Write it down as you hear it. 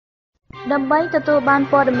ដើម្បីទទួលបាន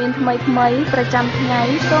ព័ត៌មានថ្មីៗប្រចាំថ្ងៃ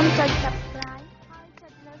សូមចុច Subscribe ហើយចុ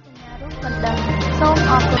ចលើសញ្ញារូបកណ្ដឹងសូម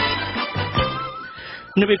អរគុណ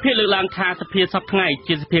នៅវិភាគលើកឡើងថាសភាសប្តាហ៍ថ្ងៃ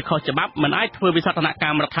ជាសភាខុសច្បាប់មិនអាចធ្វើវិសោធនក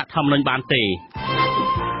ម្មរដ្ឋធម្មនុញ្ញបានទេ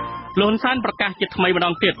លោកហ៊ុនសែនប្រកាសជាថ្មីម្ដ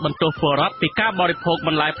ងទៀតបន្ទោសពលរដ្ឋពីការបរិភោគប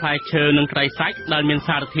ន្លែផ្លែឈើនិងត្រីសាច់ដែលមាន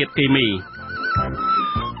សារធាតុគីមី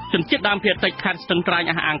ជនជាតិដើមភាគតិចខេត្តស្ទឹងត្រែង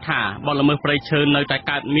អះអាងថាបទល្មើសព្រៃឈើនៅតែ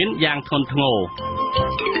កើតមានយ៉ាងធ្ងន់ធ្ងរ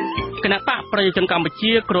គណៈបកប្រជាជនកម្ពុ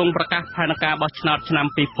ជាក្រុងប្រកាសផែនការបោះឆ្នោតឆ្នាំ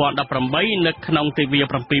2018នៅក្នុងទិវា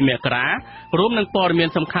7មករារួមនឹងព័ត៌មាន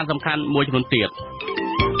សំខាន់ៗមួយចំនួនទៀត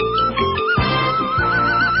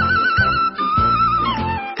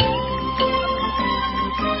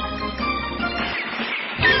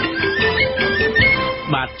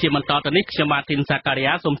បាទជាបន្តទៅនេះខ្ញុំបាទធីនសាការី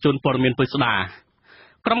យ៉ាសូមជូនព័ត៌មានពុស្ដា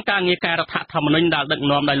ក្រុមការងារការរដ្ឋធម្មនុញ្ញដែលដឹក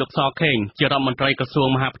នាំដោយលោកសខេងជារដ្ឋមន្ត្រីក្រសួង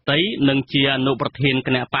មហាផ្ទៃនិងជាអនុប្រធានគ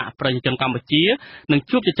ណៈបកប្រជាជនកម្ពុជានឹង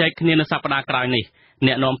ជួបជជែកគ្នានៅសប្តាហ៍ក្រោយនេះ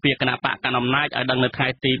អ្នកនាំពាក្យគណៈបកកណ្ដាលអំណាចឲ្យដឹងនៅថ្ងៃ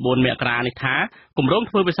ទី4មករានេះថាគម្រោង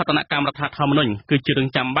ធ្វើវិសោធនកម្មរដ្ឋធម្មនុញ្ញគឺជារឿង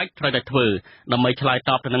ចាំបាច់ត្រូវតែធ្វើដើម្បីឆ្លើយ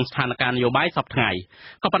តបទៅនឹងស្ថានភាពនយោបាយសពថ្ងៃ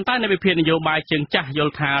ក៏ប៉ុន្តែនៅវិភាគនយោបាយជើងចាស់យ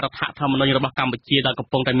ល់ថារដ្ឋធម្មនុញ្ញរបស់កម្ពុជាដែលកំ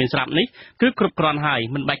ពុងតែមានស្រាប់នេះគឺគ្រប់គ្រាន់ហើយ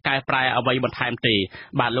មិនបាច់កែប្រែអ្វីបន្ថែមទេ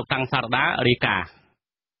បាទលោកតាំងសារដារាយការណ៍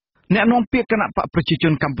អ្នកនាំពាក្យគណៈបកប្រជាជ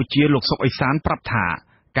នកម្ពុជាលោកសុកអេសានប្រាប់ថា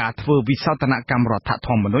ការធ្វើវិសោធនកម្មរដ្ឋធ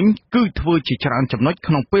ម្មនុញ្ញគឺធ្វើជាច្រើនចំណុច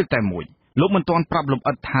ក្នុងពេលតែមួយលោកមិនទាន់ប្រាប់លម្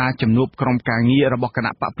អិតថាជំនួបក្រុមការងាររបស់គ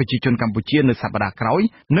ណៈបកប្រជាជនកម្ពុជានៅសប្តាហ៍ក្រោយ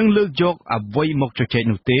នឹងលើកយកអ្វីមកជជែក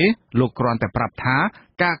នោះទេលោកគ្រាន់តែប្រាប់ថា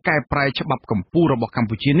ការកែប្រែច្បាប់កម្ពុជារបស់កម្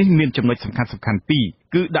ពុជានេះមានចំណុចសំខាន់ពីរ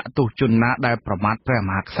គឺដាក់ទោសជនណាដែលប្រមាថព្រះម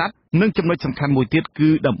ហាក្សត្រនិងចំណុចសំខាន់មួយទៀតគឺ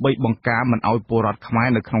ដើម្បីបង្ការមិនឲ្យពលរដ្ឋខ្មែរ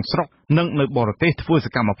នៅក្នុងស្រុកនិងនៅបរទេសធ្វើស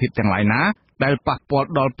កម្មភាពទាំងឡាយណាដែលប៉ះពាល់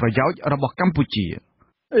ដល់ប្រយោជន៍របស់កម្ពុជា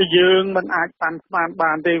យើងមិនអាចប៉ាន់ស្មាន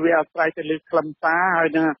បានទេវាអាស្រ័យទៅលើខ្លឹមសារហើយ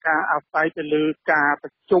នឹងការអាស្រ័យទៅលើការប្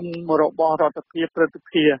រជុំរបស់រដ្ឋាភិបាលព្រឹទ្ធស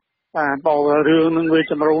ភាបាទបើរឿងនឹងវា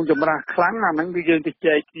ចម្រូងចម្រាសខ្លាំងអាហ្នឹងគឺយើងទៅ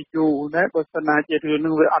ចែកពីយូរណាបើសិនណាជារឿងនឹ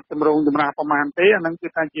ងវាអត់ចម្រូងចម្រាសប្រហែលទេអាហ្នឹងគឺ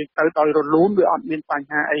ថាជាទៅដោយរលូនវាអត់មានបញ្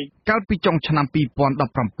ហាអីកាលពីចុងឆ្នាំ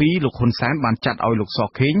2017លោកហ៊ុនសែនបានចាត់ឲ្យលោកស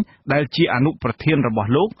ខេងដែលជាអនុប្រធានរបស់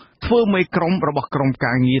លោកធ្វើមេក្រុមរបស់ក្រុម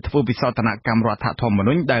ការងារធ្វើវិសោធនកម្មរដ្ឋធម្ម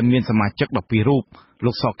នុញ្ញដែលមានសមាជិក12រូប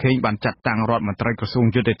លោកសខេងបានចាត់តាំងរដ្ឋមន្ត្រីក្រសួង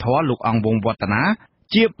យុតិធម៌លោកអង្គវងវឌ្ឍនា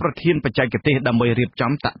ជាប្រធានបច្ចេកទេសដើម្បីរៀប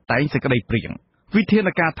ចំតាក់តែងសេចក្តីព្រាងវិធាន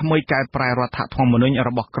ការថ្មីកែប្រែរដ្ឋធម្មនុញ្ញរ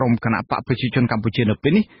បស់ក្រុមគណៈបកប្រជាជនកម្ពុជានៅពេ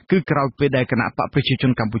លនេះគឺក្រោយពេលដែលគណៈបកប្រជាជ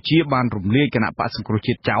នកម្ពុជាបានរំលាយគណៈបកសង្គ្រោះ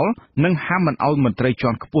ជាតិចោលនិងហាមមិនឲ្យមន្ត្រីជា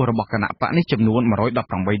ន់ខ្ពស់របស់គណៈបកនេះចំនួន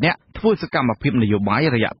118នាក់ធ្វើសកម្មភាពនយោបាយ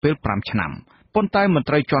រយៈពេល5ឆ្នាំប៉ុន្តែមន្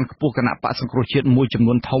ត្រីជាន់ខ្ពស់គណៈបកសង្គ្រោះជាតិមួយចំ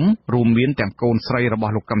នួនធំរួមមានទាំងកូនស្រីរប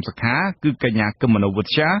ស់លោកកឹមសុខាគឺកញ្ញាគឹមមនោវិ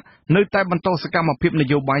ជ្ជានៅតែបន្តសកម្មភាពន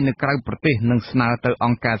យោបាយនៅក្រៅប្រទេសនិងស្នើទៅអ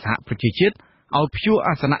ង្គការសហប្រជាជាតិឲ្យព្យួរ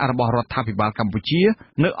អាសនៈរបស់រដ្ឋាភិបាលកម្ពុជា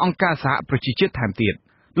នៅអង្គការសហប្រជាជាតិថែមទៀត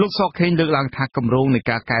លោកសខេងលើកឡើងថាគម្រោងនៃ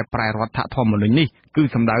ការកែប្រែរដ្ឋធម្មនុញ្ញនេះគឺ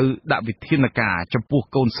សម្ដៅដាក់វិធានការចំពោះ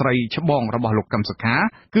កូនស្រីច្បងរបស់លោកកឹមសុខា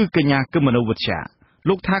គឺកញ្ញាគឹមមនោវិជ្ជា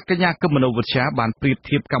លោកថាកញ្ញាគឹមមនោវិជ្ជាបានប្រៀប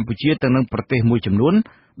ធៀបកម្ពុជាទៅនឹងប្រទេសមួយចំនួន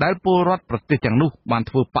ដែលពលរដ្ឋប្រទេសទាំងនោះបាន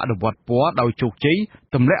ធ្វើបដិវត្តពណ៌ដោយជោគជ័យ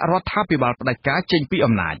ទម្លាក់រដ្ឋាភិបាលផ្ដាច់ការចេញពី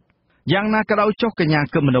អំណាចយ៉ាងណាក៏ដោយចុះកញ្ញា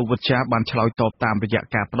គឹមមនោវិជ្ជាបានឆ្លើយតបតាមរយៈ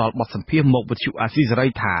ការផ្ដល់បទសម្ភាសន៍មកវិទ្យុអាស៊ីសេរី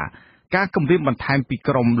ថាការគម្រាមបន្ថែមពី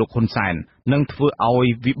ក្រមលោកហ៊ុនសែននឹងធ្វើឲ្យ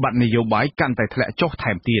វិបត្តិនយោបាយកាន់តែធ្លាក់ចុះ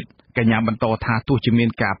ថែមទៀតកញ្ញាបន្តថាទោះជាមាន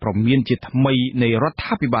ការប្រមានជាថ្មីនៃរដ្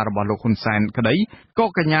ឋាភិបាលរបស់លោកហ៊ុនសែនក្តីក៏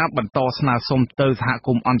កញ្ញាបន្តស្នើសុំទៅសហគ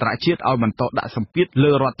មន៍អន្តរជាតិឲ្យបន្តដាក់សម្ពាធ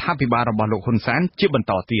លើរដ្ឋាភិបាលរបស់លោកហ៊ុនសែនជាបន្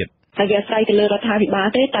តទៀតហើយវាអាស្រ័យទៅលើរដ្ឋាភិបាល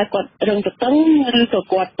ទេតែគាត់រឹងទទឹងឬក៏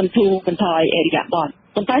គាត់បន្ធូរបន្ថយអរិយាប័ត្រ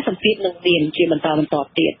ប៉ុន្តែសម្ពាធនឹងមានជាបន្ត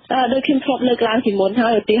ទៀតដោយខ្ញុំធ្លាប់លើកឡើងពីមុនហើ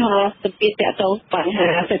យឧទាហរណ៍សម្ពាធតាក់ទងបញ្ហា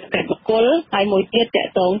សេដ្ឋកិច្ចបុគ្គលហើយមួយទៀតតា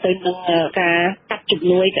ក់ទងទៅនឹងការកាត់ជំ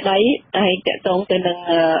នួយក្តីហើយតាក់ទងទៅនឹង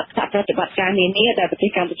សហប្រតិបត្តិការនានាដែលប្រទេស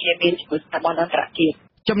កម្ពុជាមានជាមួយស្ថាប័នអន្តរជាតិ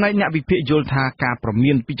ចំណែកអ្នកវិភាគយល់ថាការប្រ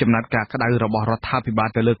មានពីចំណាត់ការក្តៅរបស់រដ្ឋាភិបាល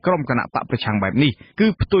ទៅលើក្រុមគណៈបកប្រឆាំងបែបនេះគឺ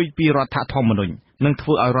ផ្ទុយពីរដ្ឋធម្មនុញ្ញនិងធ្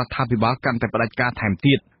វើឲ្យរដ្ឋាភិបាលកាន់តែផ្ដាច់ការថែម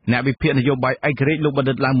ទៀតអ្នកវិភាគនយោបាយឯករាជ្យលោកបណ្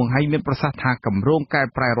ឌិតឡើងបង្ហាញមានប្រសាសន៍ថាគម្រោងកែ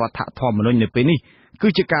ប្រែរដ្ឋធម្មនុញ្ញនៅពេលនេះគឺ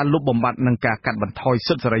ជាការលុបបំបាត់និងការកាត់បន្ថយ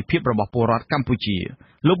សិទ្ធិសេរីភាពរបស់ពលរដ្ឋកម្ពុជា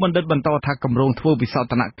លោកបណ្ឌិតបន្តថាគម្រោងធ្វើវិសោ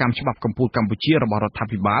ធនកម្មច្បាប់កម្ពុជារបស់រដ្ឋា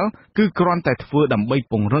ភិបាលគឺគ្រាន់តែធ្វើដើម្បី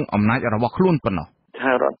ពង្រឹងអំណាចរបស់ខ្លួនប៉ុណ្ណោះ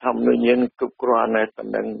ថារដ្ឋធម្មនុញ្ញគ្រប់គ្រាន់តែប៉ុ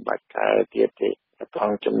ណ្ណឹងបាច់កែទៀតទេត្រ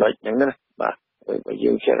ង់ចំណុចហ្នឹងណាបាទបើ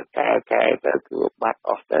យើងចេះកែទៅគឺបាត់អ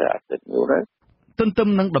ស់ទៅអាទិត្យនោះណាទន្ទឹម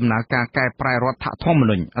នឹងដំណើរការកែប្រែរដ្ឋធម្ម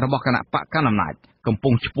នុញ្ញរបស់គណៈបកកណ្ដាលអំណាចកំពុ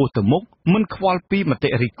ងឆ្ពោះទៅមុខមិនខ្វល់ពីមតិ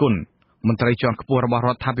រិះគន់ មន្ត្រីជាន់ខ្ពស់របស់រ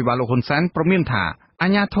ដ្ឋាភិបាលលោកហ៊ុនសែនប្រមានថាអា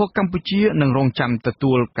ញាធរកម្ពុជានឹងរងចាំទ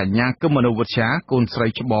ទួលកញ្ញាកឹមមនោវិជ្ជាកូនស្រី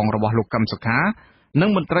ច្បងរបស់លោកកឹមសុខានិង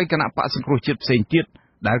មន្ត្រីគណៈបកសង្គ្រោះជាតិផ្សេងទៀត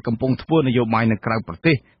ដែលកំពុងធ្វើនយោបាយនៅក្រៅប្រ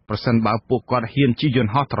ទេសប្រសិនបើពួកគាត់ហ៊ានជិះយន្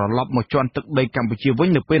តហោះត្រឡប់មកជន់ទឹកដីកម្ពុជាវិញ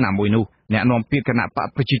នៅពេលណាមួយនោះអ្នកនាំពាក្យគណៈបក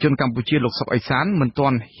ប្រជាជនកម្ពុជាលោកសុកអេសានមិនទា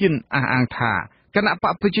ន់ហ៊ានអះអាងថាគណៈប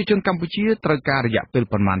កប្រជាជនកម្ពុជាត្រូវការរយៈពេល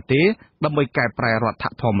ប៉ុន្មានទេដើម្បីកែប្រែរដ្ឋ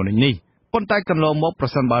ធម្មនុញ្ញនេះប៉ុន្តែកន្លងមកប្រ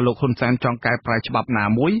សិនបើលោកហ៊ុនសែនចង់កែប្រែច្បាប់ណា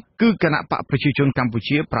មួយគឺគណៈបកប្រជាជនកម្ពុ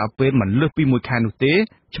ជាប្រើពេលមិនលើសពី1ខែនោះទេ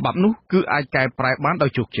ច្បាប់នោះគឺអាចកែប្រែបានដោ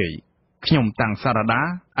យជោគជ័យខ្ញុំតាំងសារ៉ាដា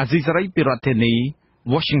អាស៊ីសេរីពីរដ្ឋធានី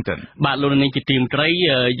Washington បាទលោកនាងជាទីមត្រី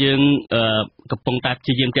យើងកំពុងតែព្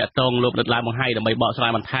យាយាមតាក់ទងលោកដិតឡើងបង្ហាញដើម្បីបកស្រា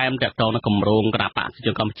យបន្ថែមតាក់ទងនឹងគម្រោងគណៈបកប្រជាជ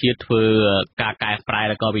នកម្ពុជាធ្វើការកែប្រែ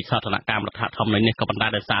และក៏វិសោធនកម្មរដ្ឋធម្មនុញ្ញនេះក៏ប៉ុន្តែ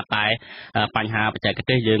ដោយសារតែបញ្ហាបច្ចេក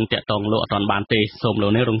ទេសយើងតាក់ទងលោកអត់ទាន់បានទេសូមលោ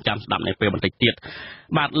កនាងរងចាំស្ដាប់នៅពេលបន្តិចទៀត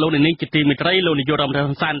បាទលោកនាងជាទីមត្រីលោកនាយករដ្ឋមន្ត្រី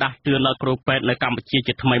ហ៊ុនសែនដាស់តឿនដល់គ្រូពេទ្យនៅកម្ពុជា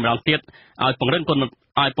ជាថ្មីម្ដងទៀតឲ្យពង្រឹងគុ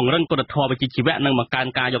ណធម៌វិជ្ជាជីវៈនិងបង្កើន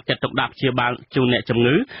ការយកចិត្តទុកដាក់ព្យាបាលជូនអ្នកជំ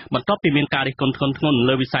ងឺបន្ទាប់ពីមានការរិះគន់ធ្ងន់ធ្ងរ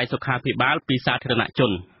លើវិស័យសុខាភិបាលពីសាធារណជ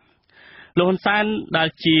នលោកហ៊ុនសែនដែល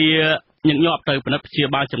ជាញឹកញាប់ទៅពិនិត្យព្យា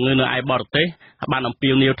បាលជំងឺនៅឯបរទេសបានអំពា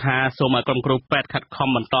វនាវថាសូមឲ្យក្រុមគ្រូពេទ្យខិតខំ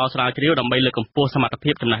បន្តស្រាវជ្រាវដើម្បីលើកកម្ពស់សមត្ថ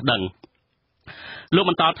ភាពចំណេះដឹងលោក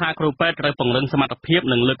បន្តថាគ្រូពេទ្យត្រូវពង្រឹងសមត្ថភាព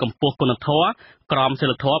និងលើកកម្ពស់គុណធម៌ក្រមសី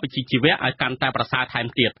លធម៌វិជ្ជាជីវៈឲ្យកាន់តែប្រសើរថែម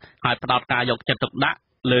ទៀតហើយផ្ដោតការយកចិត្តទុកដាក់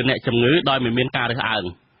លើអ្នកជំងឺដោយមិនមានការរើសអើង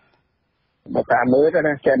មកតាមមើលទៅ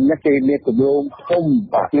ណាចិននេះគេមានគម្រោងធំ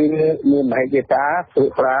បាទគឺមានមហិច្ឆតាព្រឹក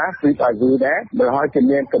ប្រាគឺឲ្យយូរដែរបើហើយជំ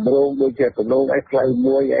នាញគម្រោងដូចជាគម្រោងអីផ្លូវ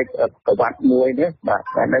មួយអីប្រវត្តិមួយនេះបាទ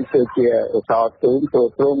តែនេះគឺជាឧស្សាហទូនទូ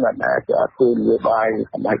ទ្រង់ដែលគឺនយោបាយ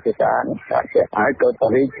មហិច្ឆតាបាទហើយក៏ប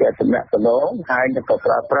រិយាតំណែងហើយក៏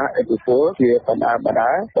ប្រើប្រាស់អេឌីពលជាបណ្ដា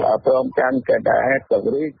ព្រមទាំងក៏ដែរព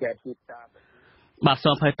ង្រីកជាទីផ្សារបាទ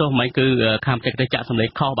សូមអភ័យទោសមិនគឺខាងបច្ចេកទេសចាក់សម្លេង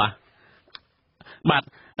ខុសបាទ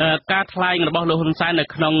ការថ្លែងរបស់លោកហ៊ុនសែននៅ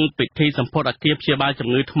ក្នុងពិធីសម្ពោធអគារព្យាបាលជំ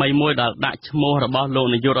ងឺថ្មីមួយដែលដាក់ឈ្មោះរបស់លោក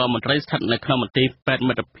នាយករដ្ឋមន្ត្រីស្ថិតនៅក្នុងមន្ទីរពេទ្យ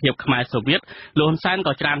មិត្តភាពខ្មែរសូវៀតលោកហ៊ុនសែន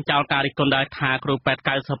ក៏ច្រានចោលការរិះគន់ដែរថាគ្រូពេទ្យ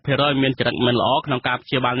 90% មានចរិតមិនល្អក្នុងការព្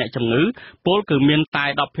យាបាលអ្នកជំងឺពលគឺមានតែ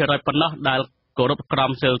 10% ប៉ុណ្ណោះដែលគោរពក្រ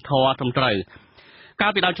មសីលធម៌ត្រឹមត្រូវកា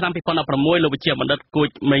លពីដើមឆ្នាំ2016លោកវិជ្ជាបណ្ឌិតគួច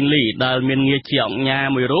មេងលីដែលមានងារជាអង្គការ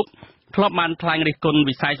មួយរូបធ្លាប់បានថ្លែងរិះគន់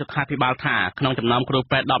វិស័យសុខាភិបាលថាក្នុងចំណោមគ្រូ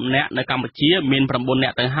ពេទ្យ10នាក់នៅកម្ពុជាមាន9នា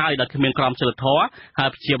ក់ទៅហើយដែលគ្មានក្រមសីលធម៌ហើយ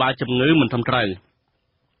ព្យាបាលជំងឺមិនត្រឹមត្រូវ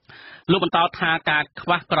លោកបន្តថាការខ្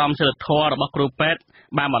វះក្រមសីលធម៌របស់គ្រូពេទ្យ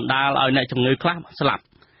បានបណ្ដាលឲ្យអ្នកជំងឺខ្លះស្លាប់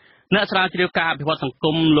អ្នកស្រាវជ្រាវការអភិវឌ្ឍសង្គ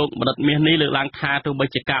មលោកបណ្ឌិតមាសនេះលើកឡើងថាទោះបី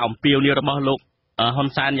ជាការអំពាវនាវរបស់លោកហ៊ុន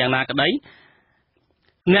សែនយ៉ាងណាក្តី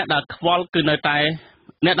អ្នកដែលខ្វល់គឺនៅតែ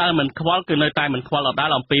អ្នកដែលមិនខ្វល់គឺនៅតែមិនខ្វល់ដដែល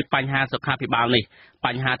អំពីបញ្ហាសុខាភិបាលនេះប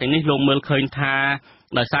ញ្ហាទាំងនេះលោកមើលឃើញថា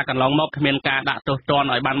ដោយសារកន្លងមកគ្មានការដាក់ទោសទណ្ឌ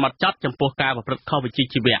ឲ្យបានហ្មត់ចត់ចំពោះការប្រព្រឹត្តខុសវិជ្ជា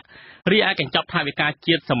ជីវៈរីឯកញ្ចប់ថវិកា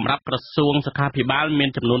ជាតិសម្រាប់ក្រសួងសុខាភិបាលមាន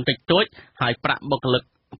ចំនួនតិចតួចហើយប្រាក់ឧប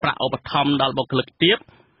ត្ថម្ភដល់បុគ្គលិកទាប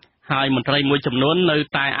ហើយមន្ត្រីមួយចំនួននៅ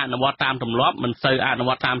តែអនុវត្តតាមទម្លាប់មិនសូវអនុវ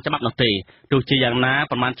ត្តតាមច្បាប់នោះទេទោះជាយ៉ាងណា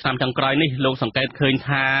ប្រហែលឆ្នាំចុងក្រោយនេះលោកសង្កេតឃើញ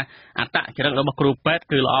ថាអត្តចរិតរបស់គ្រូពេទ្យ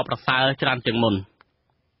គឺល្អប្រសើរច្រើនជាងមុន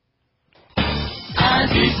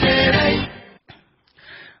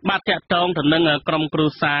បាទតាក់ទងទៅនឹងក្រុមគ្រួ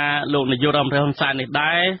សារលោកនាយករដ្ឋមន្ត្រីហ៊ុនសែននេះ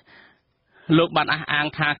ដែរលោកបានអះអាង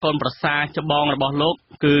ថាកូនប្រសារច្បងរបស់លោក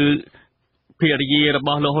គឺភរិយារប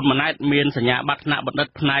ស់លោកហ៊ុនម៉ាណែតមានសញ្ញាបត្រថ្នាក់បណ្ឌិត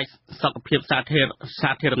ផ្នែកសុខភាពសា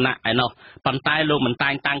ធារណៈឯណោះប៉ុន្តែលោកមិនតែ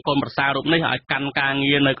ងតាំងកូនប្រសាររូបនេះឲ្យកាន់ការ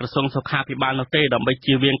ងារនៅក្រសួងសុខាភិបាលនោះទេដើម្បី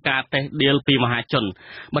ជៀសវាងការតេស្តដៀលពីមហាជន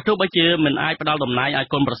បើទោះបីជាមិនអាចផ្ដល់តំណែងឲ្យ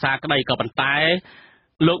កូនប្រសារក្តីក៏ប៉ុន្តែ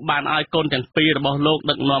លោកបានឲ្យកូនទាំងពីររបស់លោក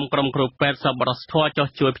ដឹកនាំក្រុមគ្រូពេទ្យសប្បុរសធម៌ចុះ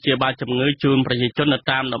ជួយព្យាបាលជំងឺជូនប្រជាជននៅ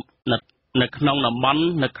តាមនៅក្នុងតំបន់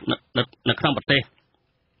នៅក្នុងប្រទេស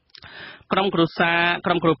ក្រុមគ្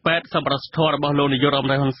រូពេទ្យសប្បុរសធម៌របស់លោកនាយករដ្ឋមន្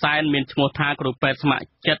ត្រីហ៊ុនសែនមានឈ្មោះថាគ្រូពេទ្យស្ម័គ្រ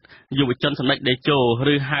ចិត្តយុវជនសម្ដេចតេជោ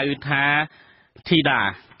ឬហៅថាធីតា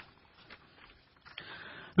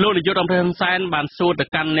លោកនាយករដ្ឋមន្ត្រីហ៊ុនសែនបានសួរទៅ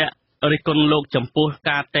កាន់អ្នករិះគន់លោកចំពោះ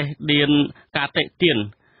ការតេទៀន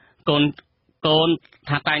កូន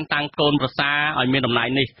ថាតែងតាំងកូនប្រសារឲ្យមានតំណែង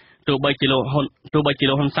នេះទោះបីជាលោក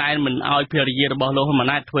ហ៊ុនសែនមិនឲ្យភរិយារបស់លោកហ៊ុនម៉ា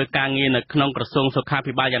ណែតធ្វើការងារនៅក្នុងក្រសួងសុខា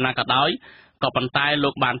ភិបាលយ៉ាងណាក៏ដោយក៏ប៉ុន្តែលោ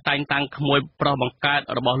កបានតែងតាំងក្មួយប្រុសបង្កើត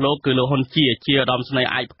របស់លោកគឺលោកហ៊ុនជាឧត្តមស្នេហ៍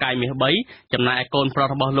ឯកផ្កាយមាស3ចំណែកឯកូនប្រុស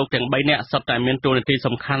របស់លោកទាំង3នាក់សុទ្ធតែមានតួនាទី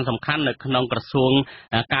សំខាន់នៅក្នុងក្រសួង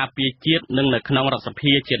ការពារជាតិនិងនៅក្នុងរដ្ឋស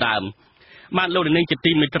ភាជាដើមបានលោកនាងជា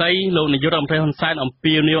ទីមេត្រីលោកនាយករដ្ឋមន្ត្រីហ៊ុនសែនអំ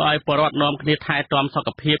ពាវនាវឲ្យប្រជាពលរដ្ឋនាំគ្នាថែទាំសុខ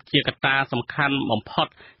ភាពជាកត្តាសំខាន់បំផុត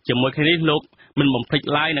ជាមួយគ្នានេះលោក មិនបំភ្លេច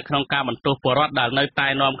ឡើយនៅក្នុងការបន្ទោសពលរដ្ឋដែលនៅតែ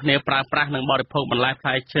នាំគ្នាប្រើប្រាស់និងបរិភោគបន្លែផ្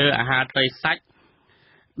លែឈើអាហារត្រីសាច់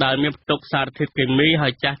ដែលមានផ្ទុកសារធាតុគីមីហើ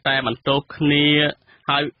យចាស់តែបន្ទោសគ្នា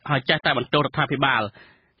ហើយចាស់តែបន្ទោសរដ្ឋាភិបាល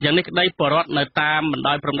យ៉ាងនេះក្តីពលរដ្ឋនៅតាមបណ្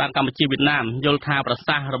ដោយព្រំដែនកម្ពុជាវៀតណាមយល់ថាប្រ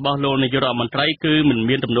សាសន៍របស់លោកនាយករដ្ឋមន្ត្រីគឺមិន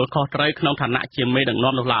មានទំនួលខុសត្រូវក្នុងឋានៈជាមេដឹក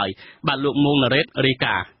នាំនោះឡើយបាទលោកមួងណារ៉េតរី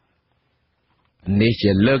កានេះ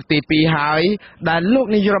ជាលើកទី2ហើយដែលលោក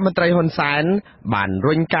នាយករដ្ឋមន្ត្រីហ៊ុនសែនបាន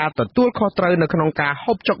រុញការទទួលខុសត្រូវនៅក្នុងការ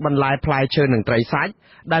ហូបចុកបន្លែផ្លែឈើនិងត្រីសាច់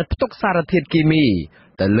ដែលផ្ទុកសារធាតុគីមី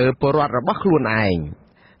ទៅលើពលរដ្ឋរបស់ខ្លួនឯង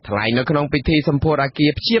ថ្លែងនៅក្នុងពិធីសម្ពោធអគា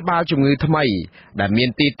រព្យាបាលជំងឺថ្មីដែលមាន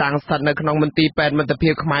ទីតាំងស្ថិតនៅក្នុងមន្ទីរពេទ្យមិត្តភា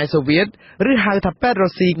ពខ្មែរសូវៀតឬហៅថាពេទ្យរុ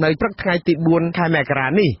ស្ស៊ីនៅព្រឹកថ្ងៃទី4ខែមករា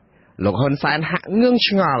នេះលោកហ៊ុនសែនហាក់ងឿង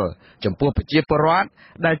ឆ្ងល់ចំពោះប្រជាពលរដ្ឋ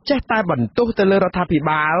ដែលចេះតែបន្ទោសទៅលើរដ្ឋាភិ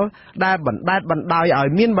បាលដែលបណ្តែតបណ្តោយឲ្យ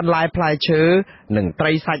មានបន្លែផ្លែឈើនិងត្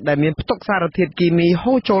រីសាច់ដែលមានផ្ទុកសារធាតុគីមី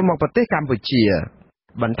ហូរចូលមកប្រទេសកម្ពុជា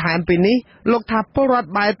បន្ថែមពីនេះលោកថាពលរដ្ឋ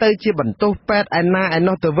បែរទៅជាបន្ទោសពេទ្យឯណាឯ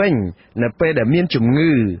ណោះទៅវិញនៅពេលដែលមានជំ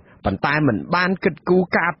ងឺប៉ុន្តែមិនបានគិតគូរ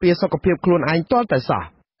ការពារសុខភាពខ្លួនឯងទាល់តែសោះ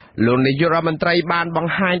លោកនាយករដ្ឋមន្ត្រីបានប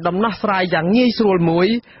ង្ហាញដំណោះស្រាយយ៉ាងងាយស្រួលមួយ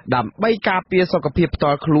ដើម្បីការពារសុខភាពផ្ទា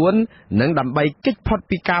ល់ខ្លួននិងដើម្បីគេចផុត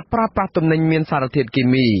ពីការប្រើប្រាស់ទំនិញមានសារធាតុគី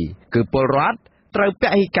មីគឺពលរដ្ឋត្រូវព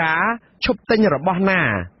ហិការឈប់ទិញរបស់ណា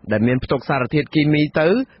ដែលមានផ្ទុកសារធាតុគីមីទៅ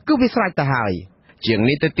គឺវាស្រេចទៅហើយជាង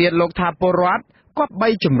នេះទៅទៀតលោកថាពលរដ្ឋគប្បី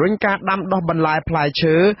ជំរុញការដាំដុះបន្លែផ្លែ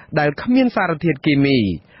ឈើដែលគ្មានសារធាតុគីមី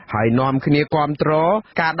ហើយនាំគ្នាគាំទ្រ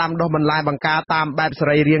ការដាំដុះបន្លែបង្ការតាមបែបស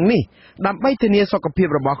រីរាង្គនេះដើម្បីធានាសុខភាព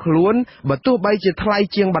របស់ខ្លួនបើទោះបីជាថ្លៃ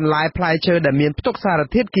ជាងបន្លែផ្លែឈើដែលមានផ្ទុកសារ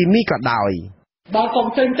ធាតុគីមីក៏ដោយបើកុំ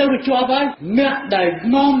ទិញទៅវាជាប់ហើយអ្នកដែល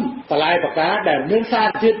នាំបន្លែបកាដែលមានសារ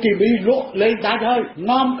ធាតុគីមីលក់លេងដាច់ហើយ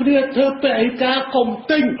នាំគ្នាធ្វើពហិការកុំ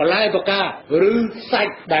ទិញបន្លែបកាឬសា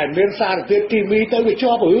ច់ដែលមានសារធាតុគីមីទៅវា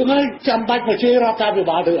ជាប់រឿងហើយចាំបាច់មកជេររដ្ឋាភិ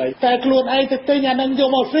បាលធ្វើអីតែខ្លួនឯងទៅទិញអានឹងយក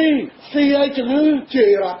មកស៊ីឲ្យជំងឺជេរ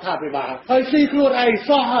រដ្ឋាភិបាលហើយស៊ីខ្លួនឯង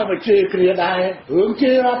សោះហើយមកជេរគ្នាដែររឿង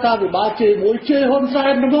ជេររដ្ឋាភិបាលជេរមួយជេរហ៊ុនសែ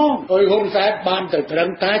នហ្មងហើយហ៊ុនសែនបានទៅត្រឹម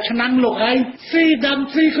តែឆ្នាំងលោកឯងស៊ីដាំ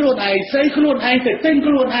ស៊ីខ្លួនឯងស្អីខ្លួនឯងទៅទិញ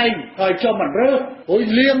ខ្លួនឯងហើយចុះមិនរើសអុយ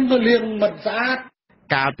លាងទៅលាងមិនស្អាត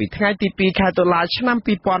កាលពីថ្ងៃទី2ខែតុលាឆ្នាំ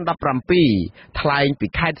2017ថ្លែងពី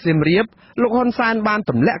ខេត្តសៀមរាបលោកហ៊ុនសែនបាន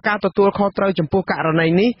ទម្លាក់ការទទួលខុសត្រូវចំពោះករណី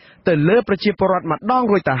នេះទៅលើប្រជាពលរដ្ឋម្ដង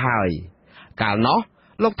រួចទៅហើយកាលនោះ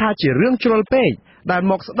លោកថាជារឿងជ្រុលពេកដែល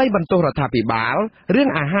មកស្ដីបន្ទោសរដ្ឋាភិបាលរឿង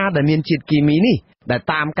អាហារដែលមានជាតិគីមីនេះដែល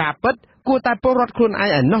តាមការពិតគួរតែពលរដ្ឋខ្លួនឯង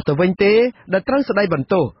ឯណោះទៅវិញទេដែលត្រូវស្ដីបន្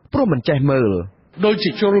ទោសព្រោះមិនចេះមើលដូចជា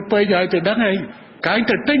ជ្រុលពេកហើយទៅដឹងឯងកាយ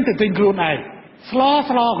ទៅទិញខ្លួនឯងស្លោ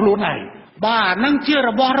ខ្លួនឯងបាទអានឹងជារ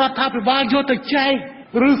បស់រដ្ឋាភិបាលយកទៅចែក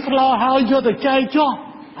ឬស្លោហើយយកទៅចែកចុះ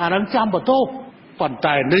អានឹងចាំបន្ទោសប៉ុន្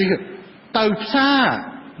តែនេះទៅផ្សារ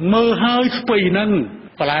មើលហើយស្ពៃហ្នឹង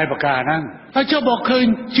បន្លែបកាហ្នឹងហើយចុះបើឃើញ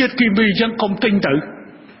ជាតិគីមីអញ្ចឹងកុំទិញទៅ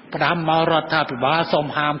ផ្ដាំមករដ្ឋាភិបាលសុំ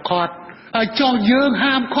ហាមឃាត់ហើយចុះយើង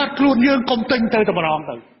ហាមឃាត់ខ្លួនយើងកុំទិញទៅតែម្ដង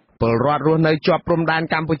ទៅពលរដ្ឋរស់នៅជាប់ព្រំដែន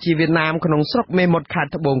កម្ពុជាវៀតណាមក្នុងស្រុកមេមត់ខេត្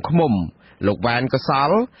តត្បូងឃ្មុំលោកវ៉ានកស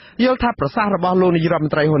លយល់ថាប្រសាសន៍របស់លោកនាយរដ្ឋម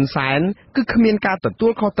ន្ត្រីហ៊ុនសែនគឺគ្មានការទទួ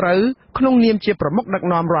លខុសត្រូវក្នុងនាមជាប្រមុខដឹក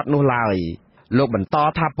នាំរដ្ឋនោះឡើយលោកបន្ត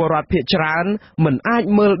ថាពលរដ្ឋភាគច្រើនមិនអាច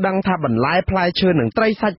មើលដឹងថាបន្លែផ្លែឈើនិងត្រី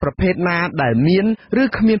សាច់ប្រភេទណាដែលមានឬ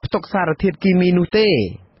គ្មានផ្ទុកសារធាតុគីមីនោះទេ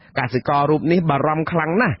កសិកររូបនេះបារម្ភខ្លាំ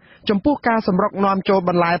ងណាស់ចំពោះការសម្រុកនាំចូល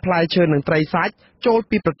បន្លែផ្លែឈើនិងត្រីសាច់ចូល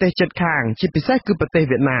ពីប្រទេសជិតខាងជាពិសេសគឺប្រទេស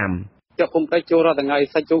វៀតណាមជាប់គុំទៅចូលរាល់ថ្ងៃ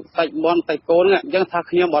សាច់ជូកសាច់មាន់សាច់កូនអញ្ចឹងថា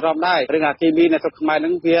ខ្ញុំបារម្ភដែររឿងអាគីមីនៅស្រុកខ្មែរហ្នឹ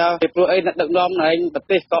ងវាពីព្រោះអីអ្នកដឹកនាំឯងប្រ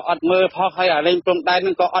ទេសក៏អត់មើលផុសហើយអាលេងព្រំដែនហ្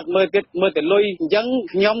នឹងក៏អត់មើលទៀតមើលតែលុយអញ្ចឹង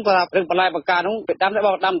ខ្ញុំក៏ថារឿងបន្លែបកាហ្នឹងវាដាំតែ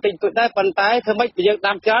បោះដាំតិចតួចដែរប៉ុន្តែធ្វើម៉េចបើយើង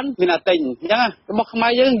ដាំច្រើនមានអាទិញអញ្ចឹងរបស់ខ្មែ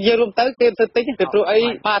រយើងនិយាយរួមទៅគេធ្វើតិចពីព្រោះអី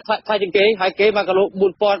បាទថ្លៃជាងគេហើយគេមកគីឡូ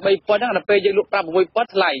4000 3000ហ្នឹងដល់ពេលយើងលក់5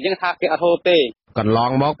 6000ថ្លៃអញ្ចឹងថាគេអត់ហូរទេកន្ល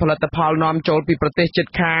ងមកផលិតផលនាំចូលពីប្រទេសជិត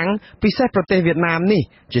ខាងពិសេសប្រទេសវៀតណាមនេះ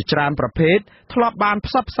ជាច្រើនប្រភេទធ្លាប់បាន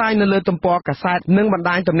ផ្សព្វផ្សាយនៅលើទំព័រកាសែតនិងបណ្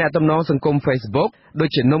ដាញទំនាក់ទំនងសង្គម Facebook ដូច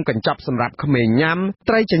ជានំកញ្ចប់សម្រាប់ក្មេងញ៉ាំ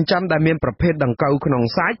ត្រីចិញ្ចឹមដែលមានប្រភេទដង្កូវក្នុង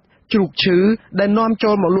សាច់ជ្រូកឈឺដែលនាំ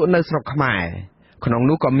ចូលមកលក់នៅស្រុកខ្មែរក្នុង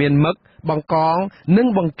នោះក៏មានមឹកបង្កងនិង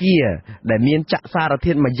បង្គាដែលមានចាក់សារ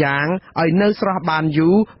ធាតុមួយយ៉ាងឲ្យនៅស្រស់បានយូ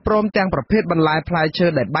រព្រមទាំងប្រភេទបន្លែផ្លែឈើ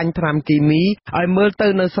ដែលបាញ់ថ្នាំគីមីឲ្យមើលទៅ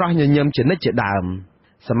នៅស្រស់ញញឹមជានិច្ចជាដើម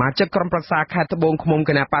សមាជិកក្រុមប្រឹក្សាខេត្តត្បូងឃ្មុំ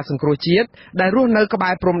គណៈបក្សសង្គ្រោះជាតិដែលរស់នៅក្បែ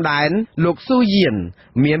រព្រំដែនលោកស៊ូយៀន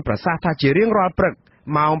មានប្រសាសន៍ថាជារៀងរាល់ព្រឹក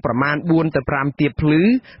ម៉ោងប្រមាណ4ទៅ5ទៀបភ្លឺ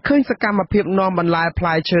ឃើញសកម្មភាពនាំបន្លែផ្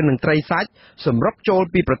លែឈើនិងត្រីសាច់សម្រុកចូល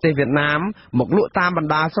ពីប្រទេសវៀតណាមមកលក់តាមប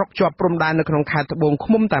ណ្ដាស្រុកជាប់ព្រំដែននៅក្នុងខេត្តត្បូង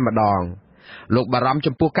ឃ្មុំតែម្ដង លោកបារម្ភ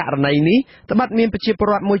ចំពោះករណីនេះត្បិតមានប្រជាពល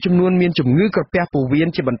រដ្ឋមួយចំនួនមានជំងឺក្រពះពោះវៀន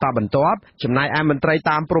ជាបន្តបន្ទាប់ចំណែកឯមន្ត្រី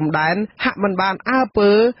តាមព្រំដែនហាក់មិនបានអើពើ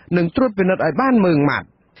និងត្រួតពិនិត្យឲ្យបានម៉ឺងម៉ាត់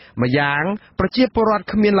ម្យ៉ាងប្រជាពលរដ្ឋ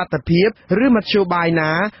គ្មានលទ្ធភាពឬមធ្យោបាយ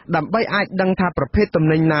ណាដើម្បីអាចដឹងថាប្រភេទទំ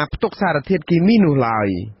និញណាផ្ទុកសារធាតុគីមីនោះឡើយ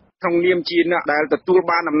ក្នុងនាមជាអ្នកដែលទទួល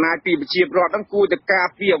បានអំណាចពីប្រជាពលរដ្ឋហ្នឹងគួរតែការ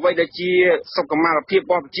ពារអ្វីដែលជាសុខុមាលភាពរ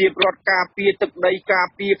បស់ប្រជាពលរដ្ឋការពារទឹកដីការ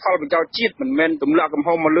ពារផលប្រយោជន៍ជាតិមិនមែនទម្លាក់កំ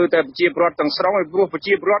ហុសមកលើតែប្រជាពលរដ្ឋទាំងស្រុងព្រោះប្រ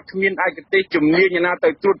ជាពលរដ្ឋគ្មានឯកទេសជំនាញណាទៅ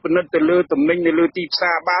ត្រួតពិនិត្យទៅលើទំនិញនៅលើទីផ្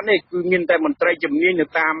សារបានទេគឺមានតែមន្ត្រីជំនាញនៅ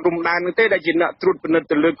តាមព្រំដែននោះទេដែលជាអ្នកត្រួតពិនិត្យ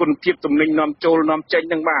ទៅលើគុណភាពទំនិញនាំចូលនាំចេញ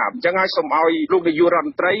ហ្នឹងបាទអញ្ចឹងហើយសូមឲ្យលោកនាយករដ្ឋម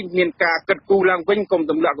ន្ត្រីមានការគិតគូរឡើងវិញកុំ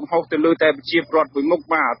ទម្លាក់កំហុសទៅលើតែប្រជាពលរដ្ឋមួយមុខ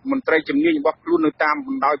បាទមន្ត្រីជំនាញរបស់ខ្លួននៅតាមប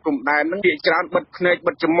ណ្ដោយព្រំដែនហ្នឹងជាច្រើនបិទភ្នែក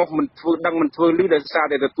បិទច្រមុះមិនធ្វើដឹងមិនធ្វើឮដោយសារ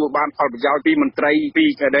តែទទួលបានផលប្រយោជន៍ពីមន្ត្រីពី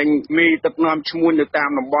កដេញមេទឹកនាំឈ្មួញនៅតាម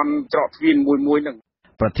តំបន់ច្រកទ្វារមួយហ្នឹង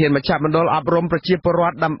ប្រធានមជ្ឈមណ្ឌលអប់រំប្រជាពលរ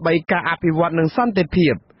ដ្ឋដើម្បីការអភិវឌ្ឍនិងសន្តិភា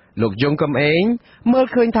ពលោកយងកំឯងមើល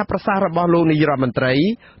ឃើញថាប្រសាសន៍របស់លោកនាយរដ្ឋមន្ត្រី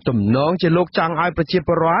ទំនងជាលោកចង់ឲ្យប្រជាព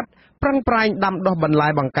លរដ្ឋប្រឹងប្រែងដាំដុះបន្លែ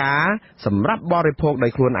បង្ការសម្រាប់បរិភោគដោ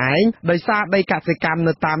យខ្លួនឯងដោយសារដីកសិកម្ម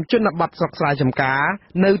នៅតាមជនបទស្រុកស្រែចម្ការ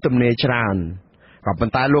នៅទំនេរច្រើនក៏ប៉ុ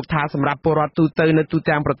ន្តែលោកថាសម្រាប់ពលរដ្ឋទូទៅនៅទូ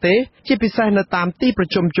ទាំងប្រទេសជាពិសេសនៅតាមទីប្រ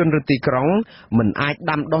ជុំជនឬទីក្រុងមិនអាច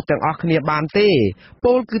ដាំដុះទាំងអស់គ្នាបានទេ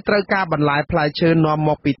ពោលគឺត្រូវការបន្លែផ្លែឈើនាំម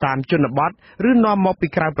កពីតាមជនបទឬនាំមកពី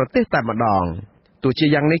ក្រៅប្រទេសតែម្ដងទោះជា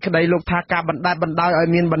យ៉ាងនេះក្តីលោកថាការបណ្តែតបណ្តោយឲ្យ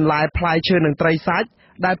មានបន្លែផ្លែឈើនិងត្រីសាច់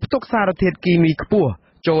ដែលផ្ទុកសារធាតុគីមីខ្ពស់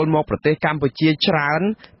ចូលមកប្រទេសកម្ពុជាច្រើន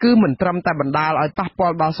គឺមិនត្រឹមតែបណ្ដាលឲ្យប៉ះពា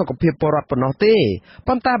ល់ដល់សុខភាពពលរដ្ឋប៉ុណ្ណោះទេ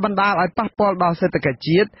ប៉ុន្តែបណ្ដាលឲ្យប៉ះពាល់ដល់សេដ្ឋកិច្ច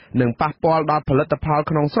ជាតិនិងប៉ះពាល់ដល់ផលិតផល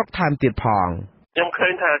ក្នុងស្រុកថែមទៀតផងខ្ញុំឃើ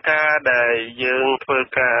ញថាការដែលយើងធ្វើ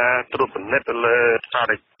ការត្រួតពិនិត្យទៅលើសា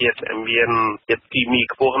រជាតិមានជាតិគីមី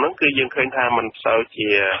ខ្ពស់ហ្នឹងគឺយើងឃើញថាมันសូវជា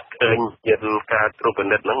ឃើញមានការត្រួតពិ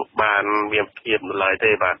និត្យហ្នឹងបានមានភាពនៅឡើយ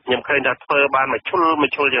ទេបាទខ្ញុំឃើញថាធ្វើបានមួយ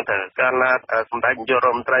ឈុលចឹងទៅកាលណាសម្ដេចនាយករ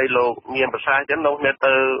ដ្ឋមន្ត្រីលោកមានប្រសាសន៍ចឹងនោះអ្នក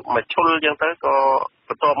ទៅមួយឈុលចឹងទៅក៏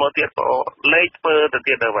បន្តមកទៀតក៏លេខធ្វើទៅ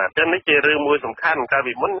ទៀតដែរបាទចឹងនេះជារឿងមួយសំខាន់កាល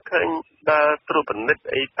ពីមុនឃើញដល់ត្រួតពិនិត្យ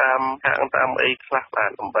អីតាមហាងតាមអីខ្លះបាទ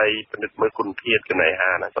ដើម្បីពិនិត្យមើលគុណភាពចំណីអា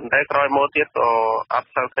ហារណាប៉ុន្តែក្រោយមកទៀតក៏អត់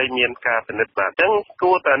សូវឃើញមានការពិនិត្យបាទចឹង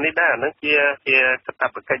គួរតែនេះដែរហ្នឹងជាកាត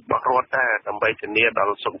ព្វកិច្ចរបស់រដ្ឋដែរដើម្បីធានាដ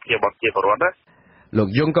ល់សុខភាពរបស់ប្រជាពលរដ្ឋណាលោក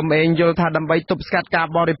យងកំឯងយល់ថាដើម្បីទប់ស្កាត់ការ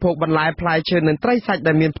បរិភោគបន្លែផ្លែឈើនិងត្រីសាច់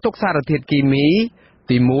ដែលមានផ្ទុកសារធាតុគីមី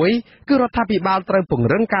ទី1គឺរដ្ឋាភិបាលត្រូវពង្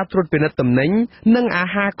រឹងការត្រួតពិនិត្យទំនិញនិងអា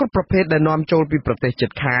ហារគ្រប់ប្រភេទដែលនាំចូលពីប្រទេសជិត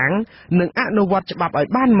ខាងនិងអនុវត្តច្បាប់ឲ្យ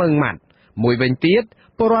បានម៉ឺងម៉ាត់មួយវិញទៀត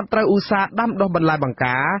ពលរដ្ឋត្រូវឧស្សាហ៍ដាំដុះបន្លែបង្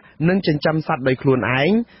ការនិងចិញ្ចឹមសត្វដោយខ្លួនឯង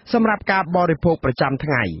សម្រាប់ការបរិភោគប្រចាំ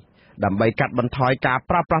ថ្ងៃដើម្បីកាត់បន្ថយការ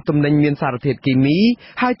ប្រើប្រាស់ទំនិញមានសារធាតុគីមី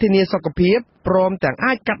ហើយធានាសុខភាពព្រមទាំង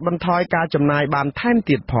អាចកាត់បន្ថយការចំណាយបានថែម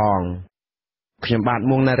ទៀតផងខ្ញុំបាទ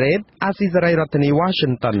មុងណារ៉េតអាស៊ីសេរីរដ្ឋធានី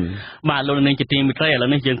Washington បាទលោកនាងជាទីមេត្រីឥឡូវ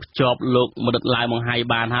នេះយើងភ្ជាប់លោកមនិតឡាវមកហើយ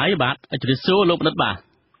បានហើយបាទជម្រាបសួរលោកមនិតបាទ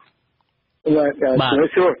បាទជ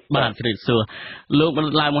ម្រាបសួរលោកបាន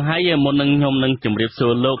ឡើងមកហើយមុននឹងខ្ញុំនឹងជម្រាបសួ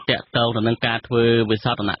រលោកតកតទៅនឹងការធ្វើវិ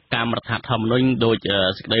សោធនកម្មរដ្ឋធម្មនុញ្ញដោយ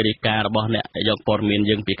សេចក្តីរាយការណ៍របស់អ្នកយកព័ត៌មាន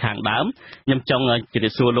យើងពីខាងដើមខ្ញុំចង់ជម្រា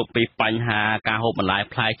បសួរលោកពីបញ្ហាការហូបបន្លែ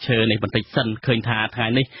ផ្លែឈើនេះបន្តិចសិនឃើញថាថ្ងៃ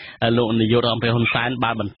នេះលោកនាយករដ្ឋមន្ត្រីហ៊ុនសែន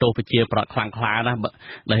បានបន្ទោសប្រជាប្រដ្ឋខ្លាំងក្លាណាស់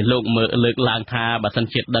ដែលលោកលើកឡើងថាបើសិន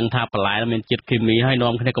ជាតិដឹងថាបន្លែមានជាតិគីមីហើយ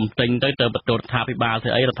នាំគ្នាកំទិញទៅបន្ទោសរដ្ឋាភិបាលធ្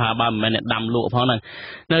វើអីរដ្ឋាភិបាលមិនមែនអ្នកដាំលក់ផងហ្នឹង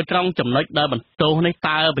នៅត្រង់ចំណុចដែលបន្ទោសនេះ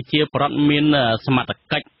តើប្រជាប្រដ្ឋមានសមត្ថ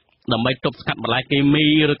កិច្ចដើម្បីទប់ស្កាត់បន្លែគីមី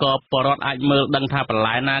ឬក៏ពលរដ្ឋអាចមើលដឹងថាបន្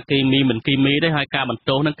លែណាគីមីមិនគីមីទេហើយការបន្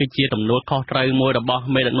ទោសនឹងគឺជាទំនួលខុសត្រូវមួយរបស់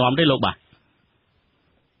មេដឹកនាំទេលោកបាទ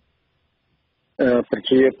ប្រ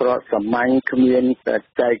ជាប្រដ្ឋសាមញ្ញគ្មានតែ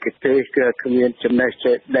ចែកទេសគឺគ្មានចំណេះ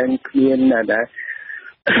ចេះដឹងគ្មានដែល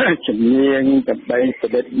ជំនាញដើម្បីពិ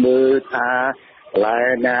និត្យមើលថាបន្លែ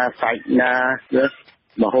ណាសាច់ណា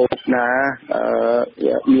មហូបណា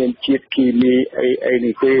មានជាតិគីមីអី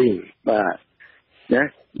នេះទេបាទណា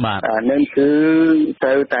បាទអានឹងគឺត្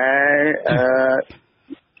រូវតែ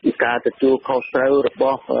ការទទួលខុសត្រូវរប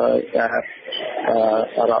ស់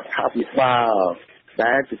រដ្ឋាភិបាល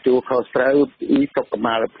ដែលទទួលខុសត្រូវពីសុខុ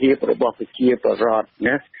មាលភាពរបស់ប្រជាពលរដ្ឋ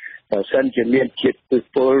ណាបើសិនជាមានជាតិពុះ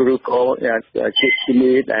ពុលឬក៏ជាតិគី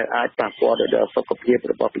មីដែលអាចប៉ះពាល់ដល់សុខភាព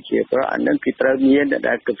របស់ប្រជាពលរដ្ឋអានឹងគឺត្រូវមាន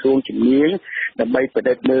ដែលក្រសួងជំនាញដើម្បីពិ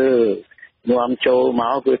និត្យមើលនាំចូលម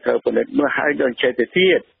កគឺត្រូវពិនិត្យមើលឲ្យដល់ចេះទៅ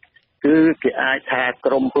ទៀតគឺគេអាចថា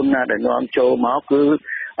ក្រុមហ៊ុនណាដែលនាំចូលមកគឺ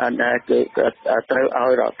ត្រូវឲ្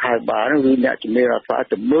យរដ្ឋាភិបាលឬអ្នកជំនាញរដ្ឋាភិបាល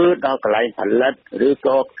ទៅមើលដល់កន្លែងផលិតឬ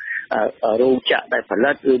ក៏រោងចក្រដែលផ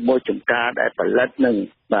លិតឬមួយចំការដែលផលិតនឹង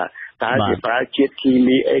បាទ តើគេប្រើជាតិគី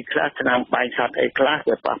មីអីខ្លះថ្នាំបាញ់សត្វអីខ្លះ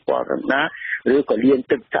ដែលប៉ះពាល់ដល់ណាឬក៏លាង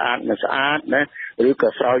ទឹកស្អាតមិនស្អាតណាឬក៏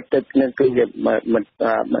ស្រោចទឹកនឹងគឺវា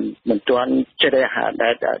មិនទាន់ជ្រះដែ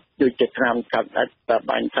លដូចជាថ្នាំសត្វ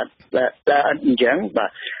បាញ់សត្វតែអញ្ចឹងបាទ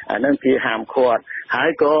អានឹងគេហាមឃាត់ហើយ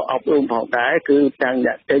ក៏អប់រំផងដែរគឺទាំង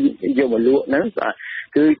អ្នកទិញយកមកលក់ហ្នឹងបាទ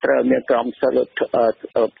គឺត្រូវមានក្រុមសិល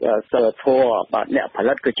ធម៌បាទអ្នកផ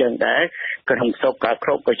លិតក៏ចឹងដែរក្រុមសុខការគ្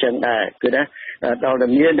រប់ក៏ចឹងដែរគឺណាដល់តែ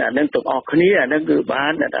មានអានឹងទាំងអស់គ្នាអានឹងគឺបា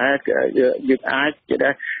នដែលយើងអាច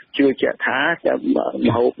ជឿជាក់ថា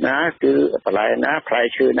ម្ហូបណាគឺបន្លែណាផ្លែ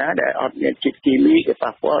ឈើណាដែលអត់មានជាតិគីមីគេ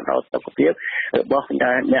ប៉ះពាល់ដល់សុខភាពរបស់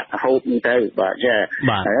អ្នកហូបហ្នឹងទៅបាទចា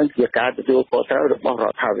ហ្នឹងជាការទទួលខុសត្រូវរបស់រ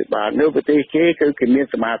ដ្ឋាភិបាលនៅប្រទេសគេគឺគេមាន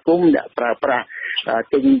សមាគមអ្នកប្រើប្រាស់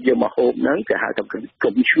ទិញយកម្ហូបហ្នឹងគេហៅថា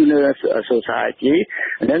consumer society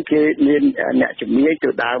ហ្នឹងគេមានអ្នកជំនាញទៅ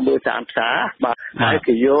ដើរមើលតាមផ្សារបាទហើយ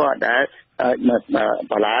គេយកដែល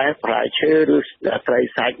បន្លែផ្លែឈើឬត្រី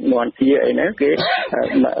សាច់មាន់ទាអីហ្នឹងគេ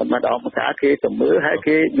ម្ដងម្កាលគេទៅមើលហើយ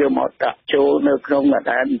គេយកមកដាក់ចូលនៅក្នុង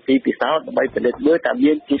ដែលទីពិសោធន៍ដើម្បីផលិតមើលតើ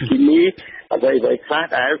មានជាតិគីមីអ្វីខ្លះ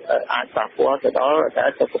ដែលអាចប៉ះពាល់ទៅដល់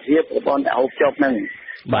សុខភាពរបស់អ្នកហូបចុកហ្នឹង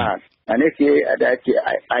បាទអានេះគេដែលជា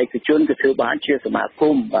ឯកជនគឺធ្វើបានជាសមាគ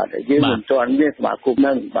មបាទយើងមិនទាន់មានសមាគមហ្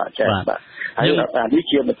នឹងបាទចា៎បាទហើយអានេះ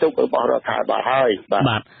ជាបន្ទុករបស់រដ្ឋាភិបាលហើយ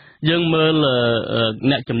បាទយើងមើល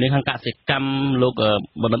អ្នកជំនាញខាងកសិកម្មលោក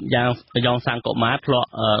បណ្ឌិតយ៉ាងសាងកុមារធ្លាប់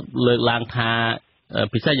លើកឡើងថា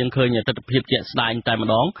ពិសេសយើងឃើញទស្សនវិជ្ជាជាក់ស្ដែងតែម្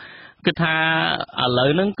ដងគឺថាឥឡូវ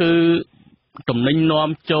ហ្នឹងគឺទំនិញនាំ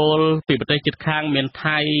ចូលពីប្រទេសជិតខាងមាន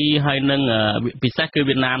ថៃហើយនឹងពិសេសគឺ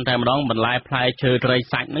វៀតណាមតែម្ដងបន្លែផ្លែឈើត្រី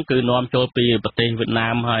សាច់ហ្នឹងគឺនាំចូលពីប្រទេសវៀតណា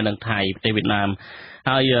មហើយនឹងថៃប្រទេសវៀតណាម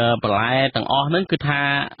ហើយបន្លែទាំងអស់ហ្នឹងគឺថា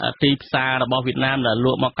ទីផ្សាររបស់វៀតណាមដែលល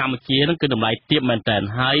ក់មកកម្ពុជាហ្នឹងគឺតម្លៃទាបមែនតើ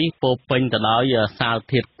ហើយពោពេញទៅដោយសារ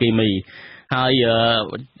ធាតុគីមីហើយ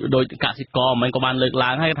ដោយកសិករមិនក៏បានលើក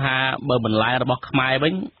ឡើងហើយថាបើបន្លែរបស់ខ្មែរវិ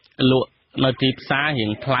ញលក់នៅទីផ្សាររៀង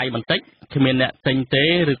ថ្លៃបន្តិចគ្មានអ្នកទិញទេ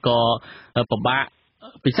ឬក៏ពិបាក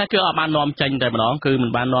ពិសេសគឺអត់បាននាំចេញតែម្ដងគឺមិន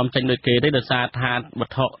បាននាំចេញដូចគេទេដោយសារថាវ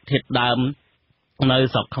ត្ថុធាតុដើមនៅ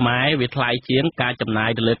ស្រុកខ្មែរវាថ្លៃជាងការចំណាយ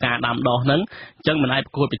ទៅលើការដាំដុះហ្នឹងអញ្ចឹងមិនអាច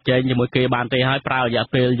ប្រកួតប្រជែងជាមួយគេបានទេហើយប្រើរយៈ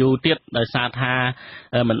ពេលយូរទៀតដោយសារថា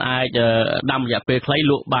មិនអាចដាំរយៈពេលខ្លី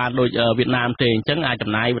លក់បានដូចវៀតណាមទេអញ្ចឹងអាច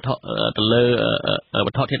ចំណាយវត្ថុទៅលើវ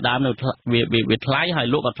ត្ថុធាតុដើមនៅវាថ្លៃហើយ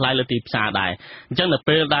លក់ក៏ថ្លៃលើទីផ្សារដែរអញ្ចឹងនៅ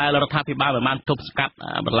ពេលដែលរដ្ឋាភិបាលមិនបានទប់ស្កាត់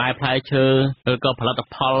បន្លែផ្លែឈើឬក៏ផលិត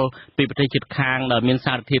ផលពីប្រទេសជិតខាងដែលមាន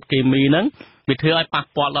សារធាតុគីមីហ្នឹងវាធ្វើឲ្យប៉ះ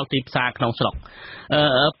ពាល់ដល់ទីផ្សារក្នុងស្រុក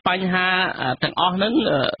បញ្ហាទាំងអស់ហ្នឹង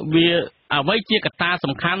វាអ្វីជាកត្តា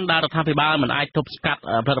សំខាន់ដែលរដ្ឋាភិបាលមិនអាចទប់ស្កាត់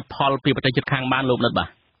ផលិតផលពីប្រទេសជិតខាងបានលោកនិតបាទ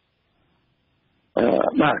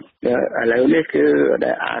បាទឥឡូវនេះគឺ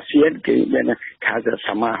ដែលអាស៊ានគឺមានខាងស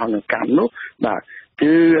មាហនកម្មនោះបាទ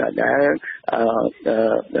គឺដែល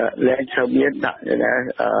លែងសូវមានដាក់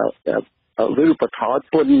ឬបថត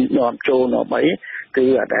ពុននាំចូលនាំអីគឺ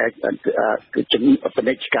ដែលគឺជំនាញពា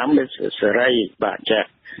ណិជ្ជកម្មសេរីបាទចា៎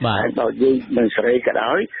ហើយដល់យើងមិនសេរីក៏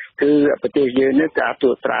ដោយគឺប្រទេសយើងនេះការត្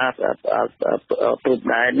រួតត្រាព្រំ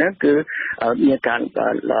ដែនហ្នឹងគឺមានការ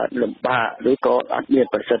លំបាកឬក៏អត់មាន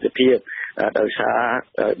ប្រសិទ្ធភាពដោយសារ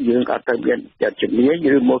យើងអត់ទៅមានជំនាញ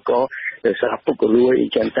ឬមកក៏ដោយសារពុករលួយអ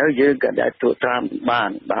ញ្ចឹងទៅយើងក៏ដែលត្រួតត្រាបា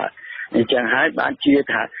នបាទអញ្ចឹងហើយបានជា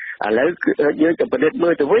ថាឥឡូវយើងទៅពិនិត្យមើ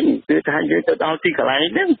លទៅវិញគឺថាយើងទៅដល់ទីកន្លែង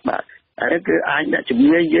ហ្នឹងបាទហើយគឺអាចអ្នកជំ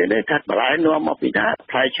នាញយើងនេះថាបន្លែនាំមកពីណា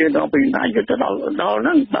ផ្លែឈើនាំពីណាយើងទៅដល់ហ្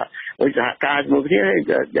នឹងបាទដោយសហការជាមួយគ្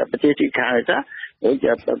នាប្រទេសទីខាងហ្នឹងដូច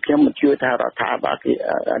ខ្ញុំមិនជឿថារដ្ឋាភិបាលគេ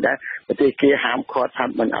ដែលប្រទេសគេហាមឃាត់ថា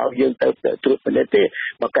មិនឲ្យយើងទៅត្រួតពិនិត្យទេ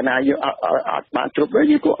បើកាលណាយើងអត់បានត្រួតវិ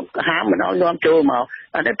ញគេហាមមិនឲ្យនាំចូលមក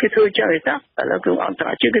អានេះគេធ្វើចឹងទេតាឥឡូវគឺអន្តរ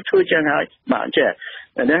ជាតិគេធ្វើចឹងហើយបាទចេះ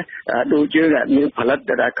ណាដូចយើងមានផលិត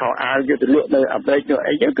ដែលខោអាវយកទៅលក់នៅអាមេរិកនៅ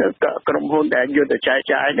អីចឹងគឺក្រុមហ៊ុនដែលយកទៅចែក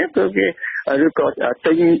ចាយនេះគឺគេឬក៏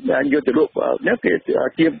ទិញយកទៅលក់នេះគេ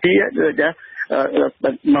ទៀមទាដូច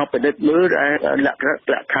មកប្រឌិតមើលលក្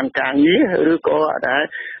ខខណ្ឌការងារឬក៏ដែល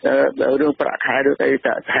រឿងប្រាក់ខែឬអី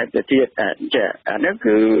ថែមទៅទៀតចាអានេះ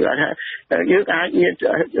គឺយើងអាច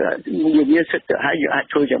មានសិទ្ធិឲ្យយើងអាច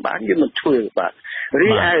ធ្វើយ៉ាងបានយើងមិនធ្វើបាទរី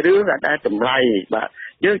ឯរឿងដែលតម្លៃបាទ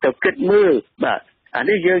យើងទៅគិតមើលបាទអា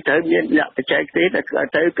នេះយើងត្រូវមានអ្នកបច្ចេកទេស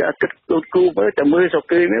ទៅគិតគូរមើលទៅមើលស្រុក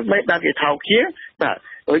គេមិនបានគេថោកជាងបាទ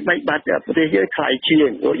ដូចមិនបានប្រទេសយើងថ្លៃជាង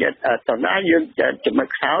ដូចតំណាយើងចំណុច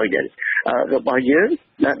ខ្សោយរបស់យើង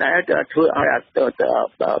ដែលធ្វើឲ្យ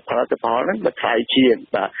ផលិតផលហ្នឹងវាថ្លៃជាង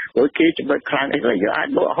បាទដូចគេចំណុចខ្លាំងអីក៏យើងអាច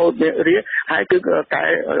លក់ហូតមានរៀលហើយគឺកែ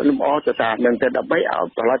លម្អទៅតាមនឹងទៅដើម្បីឲ្យ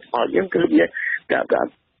ផលិតផលយើងគឺមាន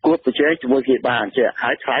គួរប្រជែងជាមួយគេបានចេះ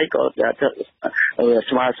ហើយថ្លៃក៏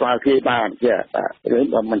ស្មើគេបានចាឬ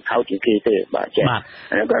មិនខុសជាគេទេបាទចា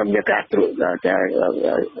ហើយក៏មានការត្រួតចា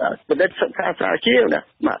ប្រឌិតសិក្សាស្រាវជ្រាវណា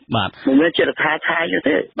បាទមិនមែនជាថាថៃ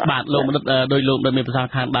ទេបាទលោកមនិតដោយលោកដែលមានប្រសាស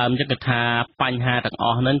ន៍ខាងដើមអញ្ចឹងគឺថាបញ្ហាទាំងអ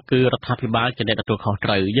ស់ហ្នឹងគឺរដ្ឋាភិបាលជាអ្នកទទួលខុសត្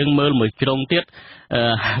រូវយើងមើលមួយជ្រុងទៀត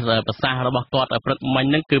ប្រសាសន៍របស់គាត់ព្រឹកមិញ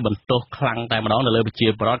ហ្នឹងគឺបន្ទោសខ្លាំងតែម្ដងនៅលើប្រជា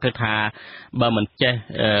ពលរដ្ឋគឺថាបើមិនចេះ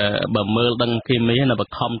បើមើលដឹងគីមីនៅប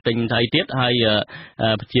ខំទិញស្អីទៀតហើយ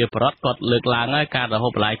ប្រជាពលរដ្ឋគាត់លើកឡើងហើយការរហូ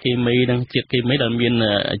តបន្លាយគីមីនិងជាតិគីមីដែលមាន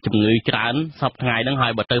ជំងឺច្រើនសពថ្ងៃហ្នឹងហើ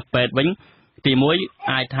យបើទៅពេទ្យវិញទី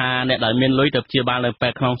1អាចថាអ្នកដែលមានលុយទៅព្យាបាលនៅពេ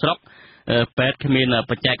ទ្យក្នុងស្រុកពេទ្យគ្មាន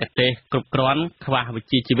បច្ចេកទេសគ្រប់គ្រាន់ខ្វះវិជ្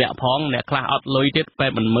ជាជីវៈផងអ្នកខ្លះអត់លុយទៀតពេ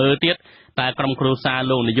ទ្យមិនមើលទៀតតែក្រុមគ្រួសារ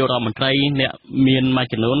លោកនាយករដ្ឋមន្ត្រីអ្នកមានមួយ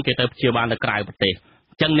ចំនួនគេទៅព្យាបាលនៅក្រៅប្រទេស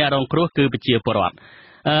អញ្ចឹងអ្នករងគ្រោះគឺប្រជាពលរដ្ឋ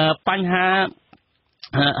បញ្ហា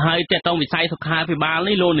ហើយតើតើវិស័យសុខាភិបាល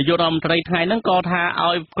នេះលោកនាយករដ្ឋមន្ត្រីថ្ងៃហ្នឹងក៏ថា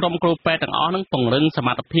ឲ្យក្រុមគ្រូពេទ្យទាំងអស់ហ្នឹងពង្រឹងសម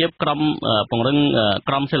ត្ថភាពពង្រឹង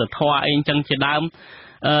ក្រុមសិលធម៌អីអញ្ចឹងជាដើម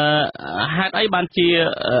ហេតុអីបានជា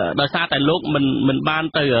ដោយសារតែលោកមិនបាន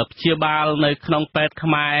ទៅព្យាបាលនៅក្នុងពេទ្យខ្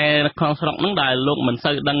មែរក្នុងស្រុកហ្នឹងដែលលោកមិន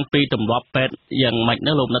សូវដឹងពីទម្លាប់ពេទ្យយ៉ាងម៉េច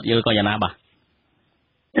នោះលោកនិតយល់ក៏យ៉ាងណាបាទ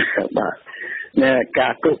កា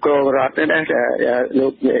រគ្រប់គ្រងរដ្ឋនេះណាលោ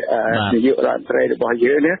កនាយករដ្ឋមន្ត្រីរបស់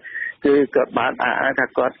យើងនេះគឺគាត់បានថា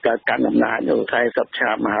គាត់កាន់អំណាចនៅ40ឆ្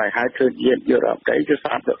នាំហើយធ្វើជានាយករដ្ឋមន្ត្រីគឺ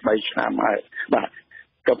33ឆ្នាំហើយបាទ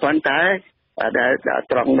ក៏ប៉ុន្តែដែល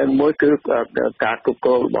ត្រង់នឹងមួយគឺការគ្រប់គ្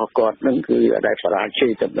រងរបស់គាត់នឹងគឺដែលបរាជ័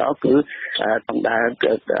យទៅដល់គឺต้องដែល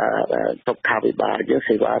សុខាភិបាលយើង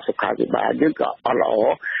សេវាសុខាភិបាលយើងក៏អត់ល្អ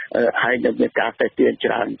ហើយនឹងមានការតែទានច្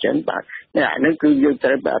រើនអញ្ចឹងបាទនេះអានឹងគឺយើងត្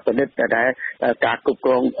រូវពិនិត្យតែការគ្រប់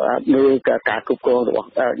គ្រងមើលការគ្រប់គ្រងរបស់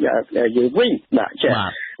យើងវិញបាទចា៎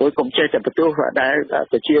ព្រោះកុំចេះតែបន្ទោសដែល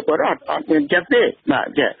ប្រជាពលរដ្ឋអត់មានចិត្តទេបាទ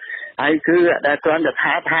ចា៎ហើយគឺដែលគ្រាន់តែ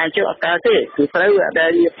ថាជឿអត់កើតទេគឺត្រូវដែល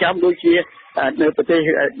រៀបចំដូចជានៅប្រទេស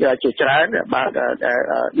ជាច្រើនបាទ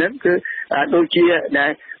នឹងគឺដូចជាដែ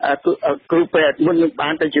លគ្រូពេទ្យមុននឹងបា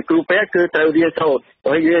នទៅជាគ្រូពេទ្យគឺត្រូវរៀនសូត្រ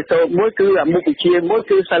ហើយរៀនសូត្រមួយគឺមុខវិជ្ជាមួយ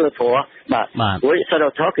គឺសិលធម៌បាទព្រោះសិល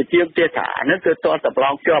ធម៌គឺជាទេថាហ្នឹងគឺតតប្រឡ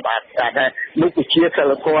ងជាប់ដែលមុខវិជ្ជាសិ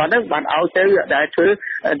លធម៌ហ្នឹងបានឲ្យទៅដែលធ្វើ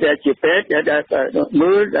ជាពេទ្យដែល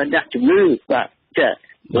មើលអ្នកជំងឺបាទ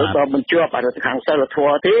ចា៎បើមិនជាប់ខាងសិលធ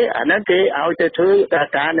ម៌ទេអាហ្នឹងគេឲ្យទៅធ្វើ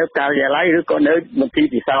ការនៅការិយាល័យឬក៏នៅមន្ទីរ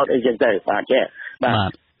ពិសោធន៍អីចឹងទៅបាទចា៎បា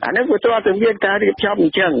ទអានេះវាត្រូវតែមានការរៀបចំអ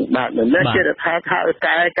ញ្ចឹងបាទមិនមែនជាថា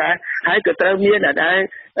កែហើយក៏ត្រូវមានដែល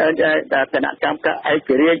គណៈកម្មការឯ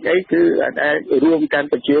ករាជ្យអីគឺដែលរួមกัน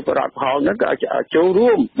ប្រជាពលរដ្ឋផងហ្នឹងក៏ចូល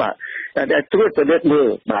រួមបាទដែលត្រួតពិនិត្យមើល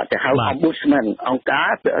បាទទៅហៅ Ombudsman អង្គការ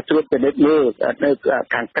ត្រួតពិនិត្យមើលនៅ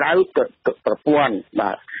ខាងក្រៅប្រព័ន្ធ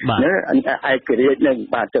បាទឯករាជ្យនឹង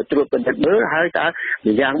បាទទៅត្រួតពិនិត្យមើលហើយតើ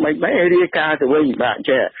យ៉ាងម៉េចរាយការណ៍ទៅវិញបាទ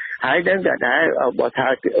ចេះហើយនឹងដែរបើថា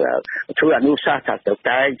ធ្វើអនុសាសន៍ថាទៅ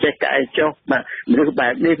កែចេះកែចុះបាទមនុស្សបែ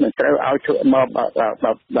បនេះមិនត្រូវឲ្យធ្វើមក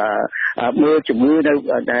មើលជំងឺនៅ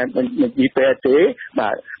ដែលមិនពីពេទ្យទេបា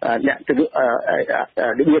ទអ្នកទៅ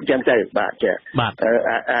របៀបចឹងទៅបាទចេះ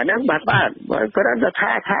អាហ្នឹងបាទគ្រាន់តែថា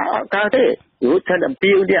អត់កើតទេព្រោះថាអំ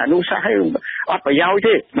ពីនេះអនុសាសន៍ឲ្យអត់ប្រយោជន៍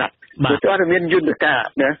ទេបាទគឺត្រូវមានយន្តការ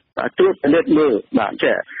ណាត្រួតពិនិត្យមើលបាទ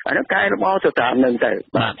ចាអានោះកែលម្អទៅតាមនឹងទៅ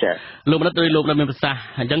បាទចាលោកមនិតដោយលោកមានប្រសាសន៍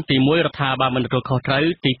អញ្ចឹងទី1រដ្ឋាភិបាលមិនទទួលខុសត្រូវ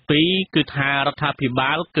ទី2គឺថារដ្ឋាភិ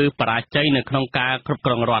បាលគឺបរាជ័យនៅក្នុងការគ្រប់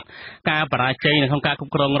គ្រងរដ្ឋការបរាជ័យនៅក្នុងការគ្រ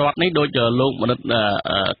ប់គ្រងរដ្ឋនេះដូចលោកមនិត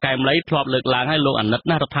កែមលីធ្លាប់លើកឡើងហើយលោកអាណិត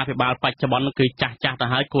ណារដ្ឋាភិបាលបច្ចុប្បន្នគឺចាស់ទៅ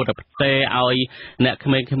ហើយគួរតែផ្ទេរឲ្យអ្នកក្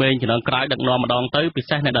មេងៗជំនាន់ក្រោយដឹកនាំម្ដងទៅពិ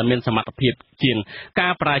សេសអ្នកដែលមានសមត្ថភាពជាងកា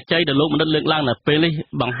របរាជ័យដែលលោកមនិតលើកឡើងនៅពេលនេះ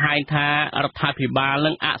បង្ហាញថារដ្ឋាភិបាល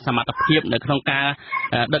នឹងអសមត្ថភាពនៅក្នុងការ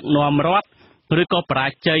ដឹកនាំរដ្ឋឬក៏បរា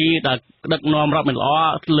ជ័យដែលដឹកនាំរដ្ឋមិនល្អ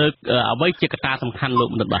លើកអ្វីជាកត្តាសំខាន់លោក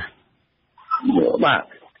មនិតបាទ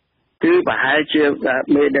គឺប្រហែលជា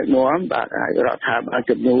មេដឹកនាំបាទរដ្ឋាភិបាល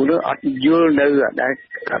ជំនួសនោះអត់យល់នៅដែល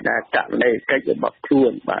ករណីកិច្ចរបស់ខ្លួ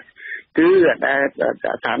នបាទគឺដែល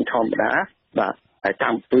តាមធម្មតាបាទហើយតា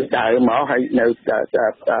មពីដើមមកហើយនៅ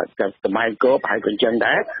សម័យកោប្រហែលក៏អញ្ចឹង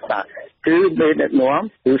ដែរបាទគឺមេដឹកនាំ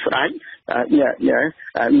គឺស្ដេច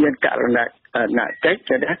មានករណីកិច្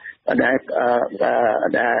ចដែល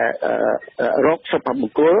រកសុភម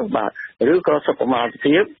ង្គលបាទឬក៏សុខុមាល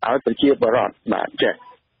ភាពឲ្យប្រជាពលរដ្ឋបាទចេះ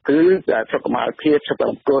គឺសុខុមាលភាពសុភ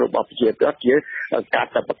មង្គលរបស់ប្រជាពលរដ្ឋជាកាត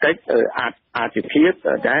ព្វកិច្ចអាទិភាព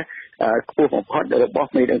ដែលខ្ពស់បំផុតរបស់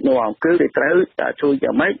មេដឹកនាំគឺត្រូវជួយ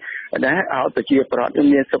យ៉ាងម៉េចដែលឲ្យប្រជាពលរដ្ឋ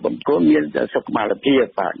មានសុខមង្គលមានសុខុមាលភាព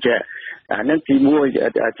បាទចេះអានឹងទី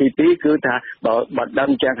1ទី2គឺថាបើដឹង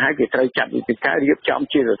ចឹងហើយគេត្រូវចាត់វិធីការរៀបចំ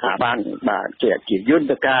ជាស្ថាប័នបាទជាយន្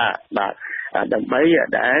តការបាទដើម្បី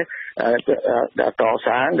ដែល ត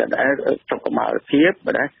សាងដែលសុខុមាលភាព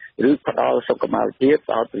ណាឬផ្ដល់សុខុមាលភាព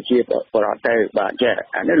ដល់ប្រជាពលរដ្ឋទៅបាទចា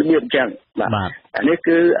អានេះរបៀបអញ្ចឹងបាទអានេះ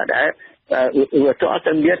គឺដែលវាតើ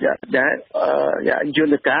ទៅមានដែលយ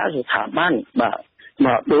ន្តការស្ថាប័នបាទ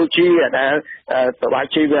ដូចជាដែលប្រវត្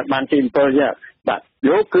តិជីវៈបានទី7បាទ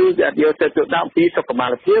លោកគឺយកទៅដាក់ពីសុខុមា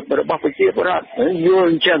លភាពរបស់ប្រជាពលរដ្ឋយល់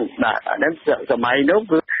អញ្ចឹងបាទអានេះសម័យនោះ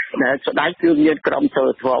គឺស្ដេចគឺមានក្រុមសិល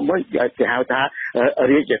ធម៌មួយគេហៅថា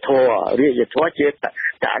រាជធម៌ជា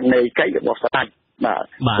ករណីកិច្ចរបស់ស្ដេចបាទ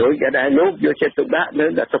ដោយដែលលោកយកចិត្តទុកដាក់លើ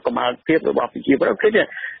សុខុមាលភាពរបស់ប្រជាពលរដ្ឋគឺ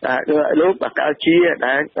លោកបកកើតជា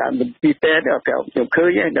ដែលមន្ទីរពេទ្យខ្ញុំឃើ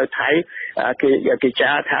ញនៅថៃគេ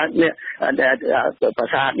ចារថានេះប្រា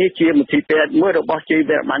សាទនេះជាមន្ទីរពេទ្យមួយរបស់ជី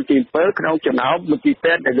វៈបានទី7ក្នុងចំណោមមន្ទីរ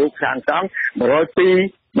ពេទ្យដែលលោកសាងសង់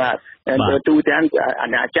102បាទទូទាំងអា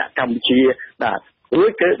ណាចក្រកម្ពុជាបាទរួ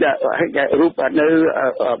ចគឺរូបនៅ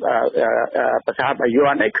ប្រាសាទបាយ័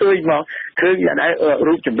ននេះឃើញមកឃើញដែល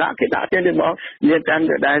រូបចម្លាក់គេដាក់ទៀតមកមានទាំង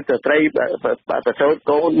ដែលស្ត្រីប្រសូត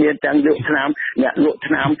កូនមានទាំងយកឆ្នាំអ្នកលក់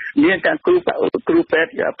ឆ្នាំមានទាំងគ្រូពេទ្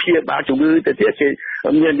យព្យាបាលជំងឺទៅទៀតគេ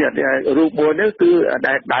មានរូបមួយនេះគឺ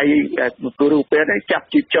ដែលដៃគ្រូពេទ្យនេះចាប់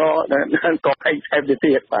ជីបចរក៏ឯងថែមទៅ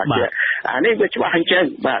ទៀតបាទអានេះវាច្បាស់អញ្ចឹង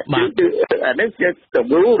បាទគឺអានេះជាគំ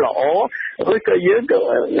រូល្អរួចក៏យើងក៏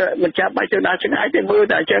មិនចាំបាច់ទៅដល់ឆ្ងាយទេមើល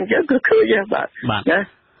តែអញ្ចឹងគឺឃើញបាទណា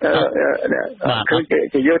គឺ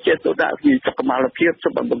គេយកចិត្តទុកដាក់ពីសុខុមាលភាពសុ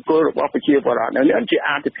ខបង្គោលរបស់ប្រជាពលរដ្ឋនេះជា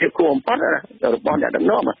អាទិភាពគួរបំផុតរបស់អ្នកដឹក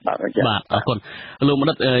នាំបាទអរគុណលោកម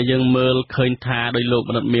និតយើងមើលឃើញថាដោយលោក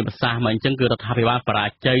មនិតមានប្រសាសន៍មកអញ្ចឹងគឺរដ្ឋាភិបាលបរា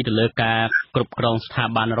ជ័យទៅលើការគ្រប់គ្រងស្ថា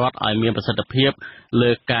ប័នរដ្ឋឲ្យមានប្រសិទ្ធភាព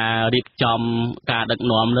លើការរៀបចំការដឹក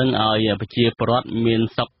នាំនឹងឲ្យប្រជាពលរដ្ឋមាន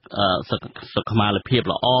សុខុមាលភាព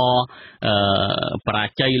ល្អបរា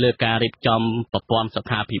ជ័យលើការរៀបចំប្រព័ន្ធសុ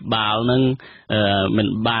ខាភិបាលនឹងមិន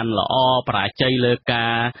បានល្អបរាជ័យលើកា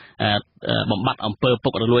របំបត្តិអំពើពុ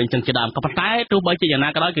ករលួយអញ្ចឹងជាដើមក៏ប៉ុន្តែទោះបីជាយ៉ាងណា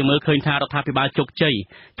ក៏ដោយគេមើលឃើញថារដ្ឋាភិបាលជោគជ័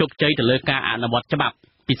យទៅលើការអនុវត្តច្បាប់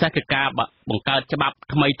ពិសេសគឺការបង្កើតច្បាប់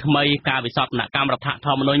ថ្មីការវិសោធនកម្មរដ្ឋធ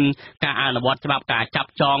ម្មនុញ្ញការអនុវត្តច្បាប់ការចា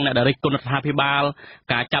ប់ចងអ្នកដែលរិះគន់រដ្ឋាភិបាល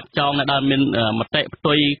ការចាប់ចងអ្នកដែលមានមតិផ្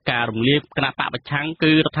ទុយការរំលាយគណៈបកប្រឆាំង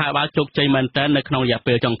គឺរដ្ឋាភិបាលជោគជ័យមែនទែននៅក្នុងរយៈ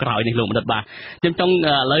ពេលចុងក្រោយនេះលោកមនិតបាទខ្ញុំចង់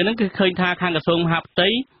ឥឡូវហ្នឹងគឺឃើញថាខាងក្រសួងមហាផ្ទៃ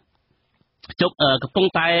កំពុង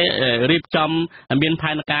តែរៀបចំមាន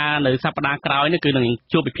ផែនការនៅសប្តាហ៍ក្រោយនេះគឺនឹង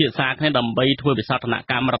ជួបពិភាក្សាគ្នាដើម្បីធ្វើវិសោធន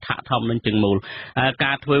កម្មរដ្ឋធម្មនុញ្ញទាំងមូល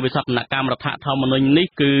ការធ្វើវិសោធនកម្មរដ្ឋធម្មនុញ្ញនេះ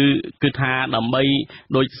គឺថាដើម្បី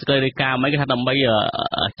ដោយសេចក្តីរាយការណ៍មិនគេថាដើម្បី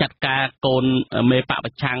ចាត់ការកូនមេបក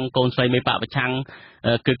ប្រឆាំងកូនស្រីមេបកប្រឆាំង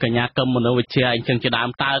គឺកញ្ញាកឹមមនោវិជ្ជាអញ្ចឹងជាដើម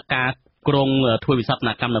តើការគ្រងធ្វើវិសោធន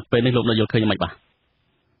កម្មនៅពេលនេះលោកនៅយល់ឃើញយ៉ាងម៉េចបាទ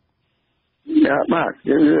បាទ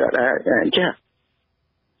គឺចា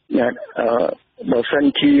បើសិន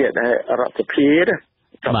ជារដ្ឋាភិ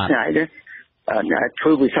បាលថ្ងៃនេះធ្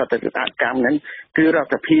វើវិសោធនកម្មហ្នឹងគឺរ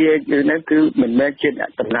ដ្ឋាភិបាលហ្នឹងគឺមិនមែនជា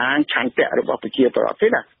តំណាងឆន្ទៈរបស់ប្រជាពលរដ្ឋទេ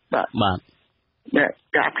ណាបាទ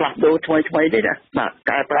ការផ្លាស់ប្ដូរថ្មីនេះណាបាទ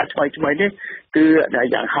ការប្រើថ្មីនេះគឺ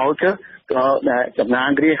យ៉ាងហោចក៏តំណាង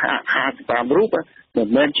រាស្ត្រ55រូបមិន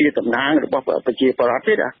មែនជាតំណាងរបស់ប្រជាពលរដ្ឋ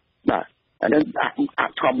ទេណាបាទអានឹងអ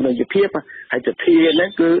ធម្មនិយភាពហើយទៅធាហ្នឹង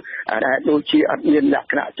គឺដូចជាអត់មានលក្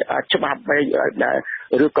ខណៈច្បាប់ដែល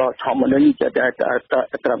ឬក៏ធម្មនិយ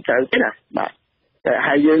ត្រឹមត្រូវទេណាបាទតែ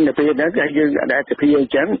ហើយយើងនៅពេលហ្នឹងគឺយើងទៅធាអ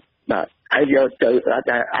ញ្ចឹងបាទហើយយកទៅ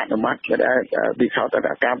អនុម័តវិសោធន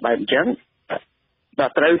កម្មបែបអញ្ចឹងបា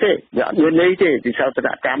ទត្រូវទេវាអត់មានន័យទេវិសោធន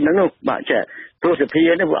កម្មហ្នឹងបាទចាព្រោះសភា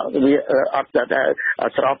នេះវាអត់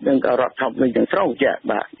ស្របនឹងរដ្ឋធម្មនុញ្ញទាំងស្រុងចា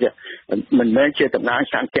បាទមិនមែនជាតំណាង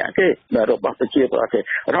សន្តិទេរបស់ប្រជាពលរដ្ឋទេ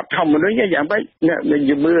រដ្ឋធម្មនុញ្ញយ៉ាងម៉េច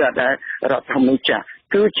យើងមើលរដ្ឋធម្មនុញ្ញចា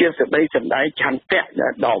គឺជាសេចក្តីសម្ដែងឆន្ទៈ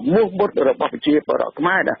ដ៏មោះមុតរបស់ប្រជាពលរដ្ឋខ្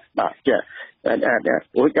មែរណាបាទចា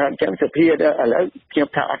អូយតាមចាំសភាឥឡូវខ្ញុំ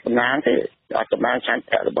ថាអត់តំណាងទេអត់តំណាងឆន្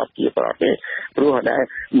ទៈរបស់ប្រជាពលរដ្ឋទេព្រោះដែល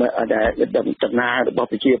តំណាងរបស់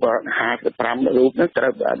ប្រជាពលរដ្ឋ55រូបហ្នឹងត្រូ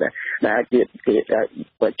វដែលគេ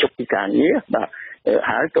ជុកពីការងារបាទ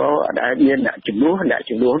ហើយក៏ដែលមានអ្នកជំនួស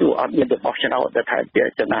នោះអត់មានរបស់ឆ្នោតទៅថែមទៀត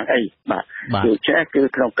ចំណាងអីបាទដូច្នេះគឺ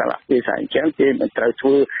ក្នុងកលៈទេសៈអញ្ចឹងគេមិនត្រូវធ្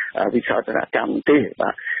វើវិសោធនកម្មទេបា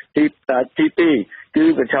ទទី2គឺ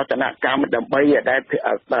វិសោធនកម្មដើម្បីដែ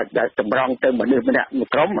លតម្រង់ទៅមនុស្សម្នាក់មួយ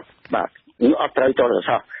ក្រុមបាទនឹងអត់ត្រូវចូលទៅ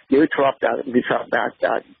សោះយើងធ្លាប់តែវិសោធន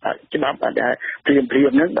ច្បាប់ដែលព្រា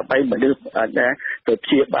មហ្នឹងដើម្បីមនុស្សដែលទៅព្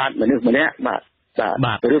យាបាលមនុស្សម្នាក់បាទ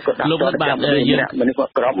បាទឬក៏ដាក់ទណ្ឌកម្មមនុស្ស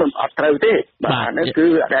ក្រមមិនអត់ត្រូវទេបាទនេះគឺ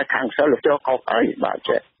ដែលខាងសិលលោកចូលខុសហើយបាទ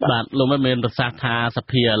ចេះបាទលោកមានប្រសាសន៍ថាស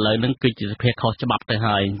ភាឥឡូវហ្នឹងគឺជាសភាខុសច្បាប់ទៅ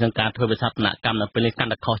ហើយអញ្ចឹងការធ្វើវិសោធនកម្មនៅពេលនេះកា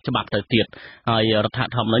ន់តែខុសច្បាប់ទៅទៀតហើយរដ្ឋ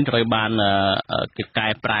ធម្មនុញ្ញត្រូវបានគេកែ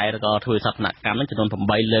ប្រែឬក៏ធ្វើវិសោធនកម្មហ្នឹងចំនួន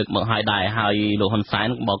8លើកមកហើយដែរហើយលោកហ៊ុនសែន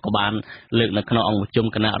ក៏បានលើកនៅក្នុងអង្គប្រជុំ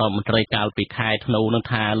គណៈរដ្ឋមន្ត្រីកាលពីខែធ្នូនឹង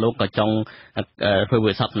ថាលោកក៏ចង់ធ្វើ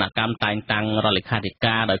វិសោធនកម្មតែងតាំងរដ្ឋលេខាធិ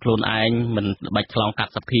ការដោយខ្លួនឯងមិនបាច់ឆ្លងកា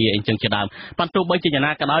ត់សភាអីចឹងជាដើមប៉ុន្តែទោះបីជាយ៉ាង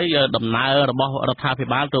ណាក៏ដោយដំណើររបស់រដ្ឋាភិ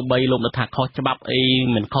បាលទោះបីលោកនៅថាខុសច្បាប់អី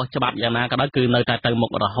មិនខុសច្បាប់យ៉ាងណាក៏ដោយគឺនៅតែទៅមុ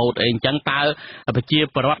ខរហូតអីអញ្ចឹងតើប្រជា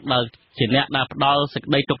ពលរដ្ឋដែលជាអ្នកដែលផ្ដល់សេច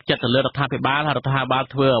ក្តីទុកចិត្តទៅលើរដ្ឋាភិបាលហើយរដ្ឋាភិបាល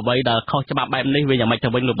ធ្វើអ្វីដែលខុសច្បាប់បែបនេះវាយ៉ាងម៉េចទៅ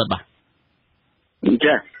វិញលោកបាទអញ្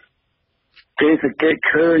ចឹងគេសង្កេត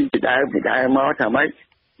ឃើញពីដើមមកថាម៉េច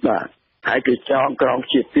បាទហើយគេចងក្រង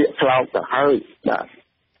ជាពាក្យឆ្លោតទៅហើយបាទ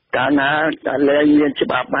កាលណាដែលលែងមានច្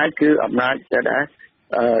បាប់ហើយគឺអំណាចទៅដែរ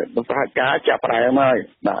បង្កើតការចាប់ផ្ដើមហើយ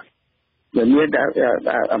បាទមិនមានតែ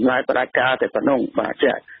អំណាចផ្ដាច់ការតែប៉ុណ្ណឹងបាទ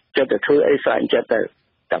ចិត្តទៅធ្វើអីស្អែកចិត្តទៅ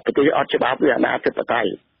តែប្រទេសអត់ច្បាប់វាអនាធិបតេយ្យ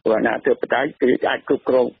ព្រោះអនាធិបតេយ្យគឺអាចគ្រប់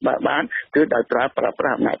គ្រងបានគឺដោយប្រើប្រា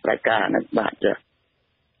ស់អំណាចផ្ដាច់ការហ្នឹងបាទ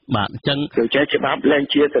បាទអញ្ចឹងគឺចេះច្បាប់លែង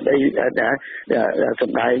ជាស្ដីដែលស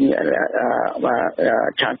ម្ដែង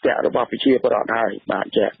ឆន្ទៈរបស់ប្រជាពលរដ្ឋហើយបាទ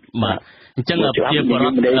បាទអញ្ចឹងប្រជាពលរ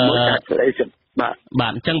ដ្ឋបា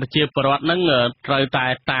ទអញ្ចឹងប្រជាពលរដ្ឋហ្នឹងត្រូវតែ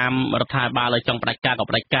តាមរដ្ឋាភិបាលឲ្យចង់ផ្ដាច់ការក៏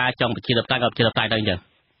ផ្ដាច់ការចង់ប្រជាធិបតេយ្យក៏ប្រជាធិបតេយ្យទៅអញ្ចឹង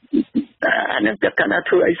អានេះតែកណ្ដាល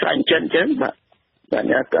ធ្វើអីស្រាញ់ចិនអញ្ចឹងបាទ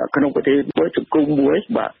ក្នុងប្រទេសមួយសង្គមមួយ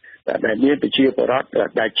បាទដែលមានប្រជាពលរដ្ឋ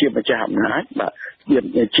ដែលជាម្ចាស់អំណាចបាទ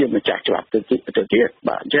ជាម្ចាស់ច្បាប់ទៅទៀត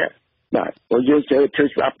បាទបាទព្រោះយើងធ្វើ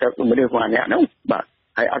ស្ដាប់តែមនុស្សម្នាក់ហ្នឹងបាទ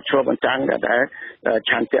ហើយអត់ឆ្លុះបញ្ចាំងតែ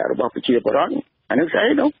ឆន្ទៈរបស់ប្រជាពលរដ្ឋអានេះស្អី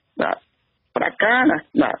នោះបាទផ្ដាច់ការ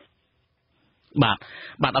ណាបា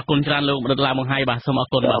ទអរគុណច្រើនលោកបណ្ឌិតឡាវមកហើយបាទសូមអរ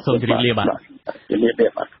គុណបាទសូមជម្រាបលាបាទជម្រាបលា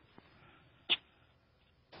បាទ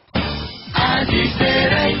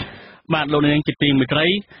បាទលោកនាងជាទីមេត្រី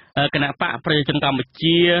គណៈបកប្រជាជនកម្ពុ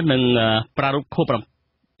ជានឹងប្រារព្ធខួប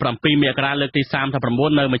7មករាលើកទី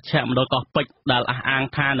39នៅមជ្ឈមណ្ឌលកោះពេជ្រដែលអះអាង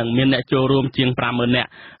ថានឹងមានអ្នកចូលរួមជាង 50,000 នាក់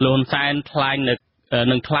លោកហ៊ុនសែនថ្លែងនៅ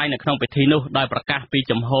ក្នុងពិធីនោះដោយប្រកាសពី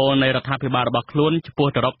ចំហនៃរដ្ឋាភិបាលរបស់ខ្លួនចំពោះ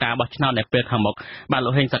ទៅរកការបោះឆ្នោតនៅពេលខាងមុខបាទលោ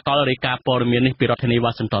កហេងសកលរាយការណ៍ព័ត៌មាននេះពីរដ្ឋធានី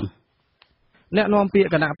វ៉ាស៊ីនតោនអ្នកនាំពាក្យ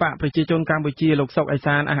គណៈបកប្រជាជនកម្ពុជាលោកសុកអេ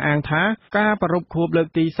សានអះអាងថាការប្រារព្ធខួបលើក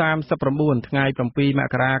ទី39ថ្ងៃ7ម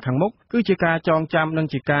ករាខាងមុខគឺជាការចងចាំនិង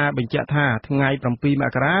ជាការបញ្ជាក់ថាថ្ងៃ7ម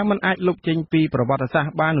ករាមិនអាចលុបចេញពីប្រវត្តិសាស្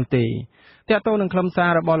ត្របាននោះទេទាក់ទងនឹងខ្លឹមសា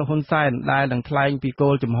ររបស់លោកហ៊ុនសែនដែលនឹងថ្លែងពីគោ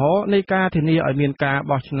លជំហរនៃការធានាឲ្យមានការ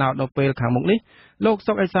បោះឆ្នោតនៅពេលខាងមុខនេះលោក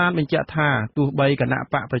សុកអេសានបញ្ជាក់ថាទោះបីគណៈ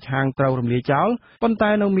បកប្រឆាំងត្រូវរំលាយចោលប៉ុន្តែ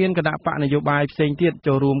នៅមានគណៈបកនយោបាយផ្សេងទៀត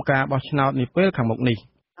ចូលរួមការបោះឆ្នោតនាពេលខាងមុខនេះ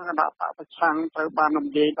គណៈបកប្រឆាំងត្រូវបានរំ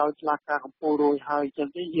លាយដោយឆ្លាស់ការកម្ពុជារួចហើយចឹង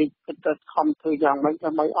ទេយើងគិតតែខំធ្វើយ៉ាងម៉េច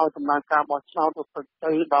ដើម្បីឲ្យដំណើរការបោះឆ្នោត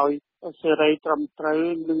ទៅដោយសេរីត្រឹមត្រូវ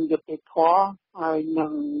និងយុត្តិធម៌ហើយនឹ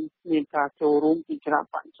ងមានការចូលរួមពីគណៈ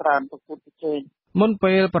បកច្រើនប្រកួតប្រជែងមុន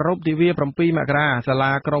ពេលប្រារព្ធទិវា7មករាសា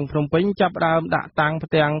លាក្រុងភ្នំពេញចាប់ផ្ដើមដាក់តាំង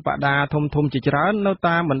ផ្ទាំងបដាធំជាច្រើននៅ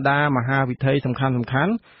តាមបណ្ដាមហាវិថីសំខាន់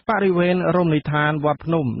បរិវេណរមណីយដ្ឋានវត្ត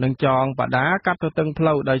ភ្នំនិងចងបដាកាត់ទៅទឹងផ្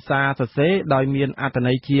លូវដោយសារសរសេរដោយមានអត្ថ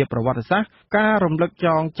ន័យជាប្រវត្តិសាស្ត្រការរំលឹកច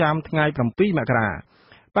ងចាំថ្ងៃ7មករា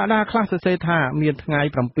បដាខ្លះសរសេរថាមានថ្ងៃ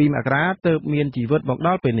7មករាទើបមានជីវិតមកដ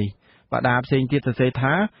ល់ពេលនេះបដាផ្សេងទៀតសរសេរ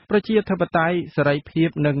ថាប្រជាធិបតេយ្យសេរីភាព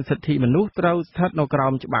និងសិទ្ធិមនុស្សត្រូវស្ថិតនៅក្រោ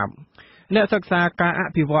មច្បាប់អ្នកសិក្សាការអ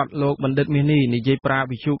ភិវឌ្ឍលោកបណ្ឌិតមាសនេះនិយាយប្រាប់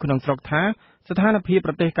វិទ្យុក្នុងស្រុកថាស្ថានភាព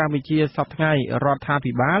ប្រទេសកម្ពុជាសពថ្ងៃរដ្ឋា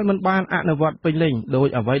ភិបាលមិនបានអនុវត្តពេញលេញដោយ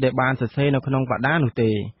អ្វីដែលបានសរសេរនៅក្នុងបដានោះ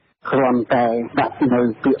ទេគ្រាន់តែដាក់នៅ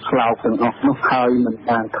ពាក្យស្លោកទាំងអស់នោះហើយមិន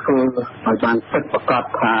បានធ្វើឲ្យបានពិតប្រាកដ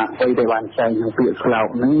ថាអ្វីដែលបានចែងក្នុងពាក្យស្លោក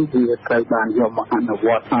នេះវាត្រូវបានយកមកអនុវ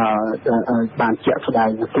ត្តបានជាក់ស្ដែង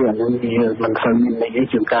នោះទេអានេះវាមិនសូវមានន័យទេ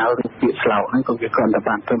ជាងការពាក្យស្លោកហ្នឹងក៏វាគ្រាន់តែ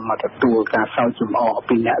បានទៅមកទទួលការសោកចំអក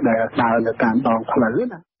ពីអ្នកដែលដើរនៅតាមដងផ្លូវ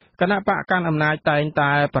ណាគណៈបកកាន់អំណាចតែង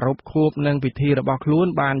តែប្រារព្ធខួបនិងពិធីរបស់ខ្លួន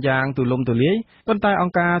បានយ៉ាងទូលំទូលាយប៉ុន្តែអ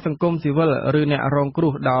ង្គការសង្គមស៊ីវិលឬអ្នករងគ្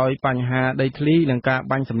រោះដោយបញ្ហាដីធ្លីនិងការ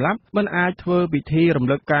បាញ់សម្លាប់មិនអាចធ្វើពិធីរំ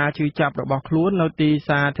លឹកការឈឺចាប់របស់ខ្លួននៅទី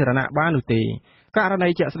សាធារណៈបាននោះទេករណី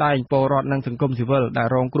ជាក់ស្ដែងពលរដ្ឋនិងសង្គមស៊ីវិលដែល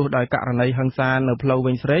រងគ្រោះដោយករណីហិង្សានៅផ្លូវ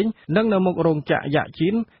វិញស្រេងនិងនៅមុខរោងចក្រយ៉ាក់ជី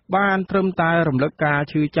នបានត្រឹមតែរំលឹកការ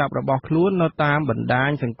ឈឺចាប់របស់ខ្លួននៅតាមបណ្ដាញ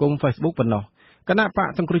សង្គម Facebook ប៉ុណ្ណោះ គណៈបក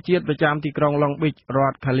សង្គ្រោះជាតិប្រចាំទីក្រុង Long Beach រ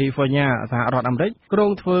ដ្ឋ California សហរដ្ឋអាមេរិកគ្រោ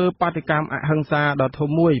ងធ្វើបាតកម្មអហិង្សាដ៏ធំ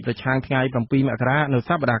មួយប្រឆាំងថ្ងៃ 7 មករានៅស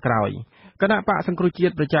ប្តាហ៍ក្រោយគណៈបកសង្គ្រោះជា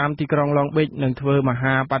តិប្រចាំទីក្រុង Long Beach នឹងធ្វើម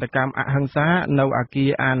ហាបាតកម្មអហិង្សានៅអគារ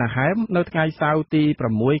Anaheim នៅថ្ងៃសៅរ៍ទី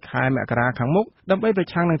 6 ខែមករាខាងមុខដើម្បីប្រ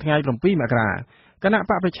ឆាំងនឹងថ្ងៃ 7 មករាគណៈ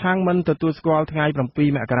បកប្រឆាំងមិនទទួលស្គាល់ថ្ងៃ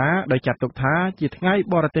 7 មករាដោយចាត់ទុកថាជាថ្ងៃ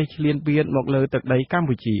បរទេសឈ្លានពានមកលើទឹកដីកម្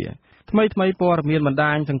ពុជាថ្មីព័ត៌មានបណ្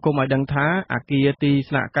ដាញសង្គមឲ្យដឹងថាអគារទី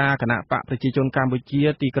ស្នាក់ការគណៈបកប្រជាជនកម្ពុជា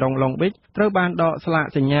ទីក្រុង Long Beach ត្រូវបានដកស្លាក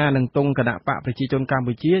សញ្ញានឹងទង់គណៈបកប្រជាជនកម្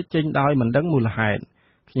ពុជាចេញដោយមិនដឹងមូលហេតុ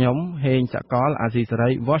ខ្ញុំហេងសកលអាស៊ីសេរី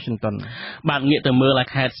Washington បាទងាកទៅមើល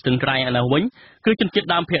ខេត្តស្ទឹងត្រែងឯនោះវិញគឺជនជាតិ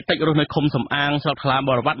ដើមភាគតិចរស់នៅឃុំសំអាងស្រុកថ្លា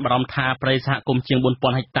បរវត្តបារម្ភថាព្រៃសហគមន៍ជាង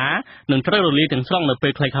 4000 ហិកតានឹងត្រូវរលាយទាំងស្រុងនៅពេ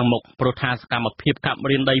លខ្លីខាងមុខព្រោះថាសកម្មភាពកាប់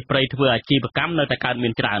រានដីព្រៃធ្វើអាជីវកម្មនៅតែកើតមា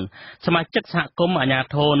នច្រើនសមាជិកសហគមន៍អាជ្ញា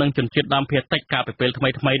ធរនិងជនជាតិដើមភាគតិចកាលពីពេលថ្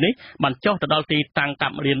មីនេះបានចុះទៅដល់ទីតាំងកា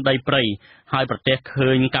ប់រានដីព្រៃហើយប្រទះឃើ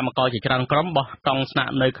ញកម្មករជាច្រើនក្រុមបោះតង់ស្នា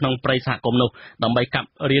ក់នៅក្នុងព្រៃសហគមន៍នោះដើម្បីកាប់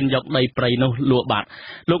រានយកដីព្រៃនោះលួចបាត់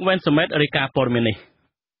លោកវ៉ែនសមេតរាយការណ៍ព័ត៌មាននេះ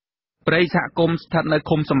ព្រៃសហគមន៍ស្ថិតនៅ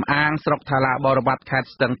ឃុំសំអាងស្រុកថាឡាបរវត្តខេត្ត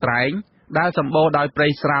ស្ទឹងត្រែងដែលសម្បូរដោយព្រៃ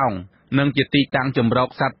ស្រោងនិងជាទីតាំងជម្រក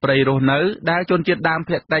សត្វព្រៃរស់នៅដែលជនជាតិដើម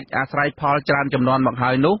ភាគតិចអាស្រ័យផលច្រើនចំនួនមក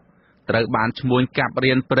ហើយនោះត្រូវបានឈ្មួញកាប់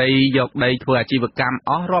រានព្រៃយកដីធ្វើអាជីវកម្ម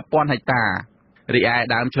អស់រាប់ពាន់ហិកតារីឯ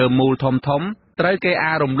ដើមឈើមូលធំត្រូវគេ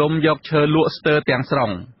អារំលំយកឈើលក់ស្ទើរទាំងស្រុ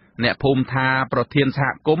ងអ្នកភូមិថាប្រធានសហ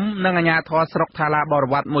គមន៍និងអាជ្ញាធរស្រុកថាឡាបរ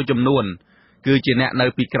វត្តមួយចំនួនគឺជាអ្នកនៅ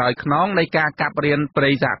ពីក្រោយខ្នងនៃការកាប់រានព្រៃ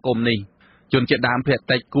សហគមន៍នេះជនជាតិដើមភាគ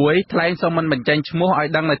តិចគួយថ្លែងសូមមិនបញ្ចេញឈ្មោះឲ្យ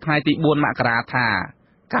ដឹងនៅថ្ងៃទី4មករាថា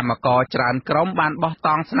កម្មករច្រើនក្រុមបានបោះត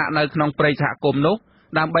ង់ស្នាក់នៅក្នុងព្រៃសហគមន៍នោះ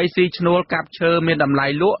ដើម្បីស៊ីឈ្នួលកាប់ឈើមានតម្លៃ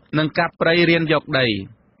លក់និងកាប់ព្រៃរានយកដី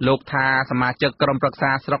លោកថាសមាជិកក្រុមប្រឹក្សា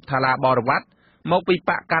ស្រុកថាឡាបរវត្តមកពី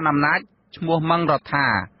បកកាន់អំណាចឈ្មោះម៉ងរដ្ឋា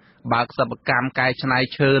បើកសិប្បកម្មកែច្នៃ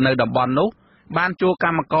ឈើនៅតំបន់នោះបានជួក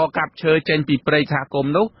ម្មករកាប់ឈើចេញពីព្រៃសហគម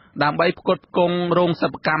ន៍នោះដើម្បីផ្គត់ផ្គង់រោងសិ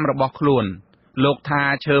ប្បកម្មរបស់ខ្លួនលោកថា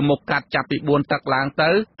ឈើមុខកាត់ចាប់ពី4ទឹកឡើងទៅ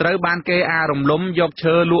ត្រូវបានគេអារំលំយក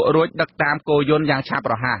ឈើលក់រួចដឹកតាមគោយន្តយ៉ាងឆាប់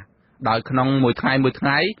រហ័សដោយក្នុងមួយថ្ងៃ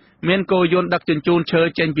មានគោយន្តដឹកជញ្ជូនឈើ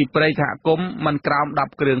ចេញពីព្រៃសហគមន៍មិនក្រោម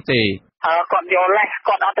10គ្រឿងទេគាត់យកលេស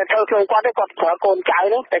គាត់អត់ទៅធ្វើខ្លួនគាត់ទេគាត់ប្រើកូនចៅ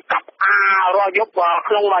នោះទៅកាប់រាល់យប់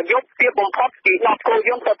ក្នុងមួយយប់ទៀតបំផុតពី10គោយ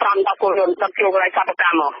ន្តទៅ5-10គោយន្តដឹកជួបរៃសិប្បក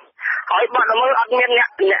ម្មមកហើយបាត់ល្មើសអត់មានអ្នក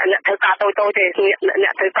ធ្វើការតូចទេអ្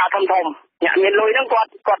នកធ្វើការធំអ្នកមានលុយហ្នឹងគាត់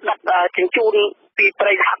ដឹកជញ្ជូនពីព្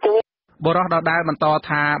រៃសហគមន៍បរិះដដែលបន្ត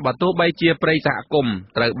ថាបើទោះបីជាព្រៃសហគមន៍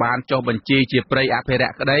ត្រូវបានចុះបញ្ជីជាព្រៃអភិរ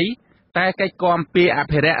ក្សក្តីតែកិច្ចគាំពារអ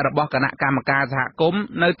ភិរក្សរបស់គណៈកម្មការសហគមន៍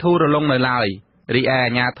នៅធូររលុងនៅឡើយរីឯអា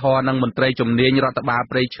ជ្ញាធរនិងមន្ត្រីជំនាញរដ្ឋបាល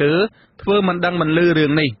ព្រៃឈើធ្វើមិនដឹងមិនឮរឿ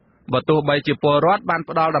ងនេះបើទោះបីជាពលរដ្ឋបាន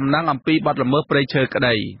ផ្ដល់ដំណឹងអំពីបទល្មើសព្រៃឈើក្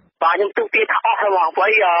តីបាទខ្ញុំទូទាត់ថាអស់ហើយបងព្រៃ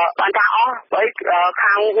បានថាអស់ព្រៃ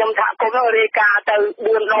ខាងខ្ញុំសហគមន៍រាយការណ៍ទៅ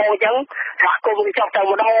4ដងអញ្ចឹងសហគមន៍គេចុះទៅ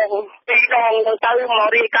ម្ដង2ដងទៅមក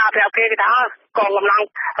រាយការណ៍ប្រាប់គេថាកងកម្លាំង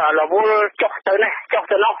រវល់ចុះទៅនេះចុះ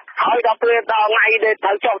ទៅនោះហើយដល់ពេលដល់ថ្ងៃដែលត្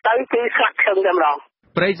រូវចុះទៅគឺស្លាប់ឈឹងតែម្ដង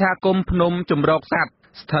ព្រៃសហគមន៍ភ្នំជំរកសត្វ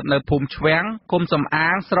ស្ថិតនៅភូមិឆ្វាំងឃុំសំអា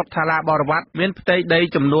ងស្រុកថាឡាបរវត្តមានផ្ទៃដី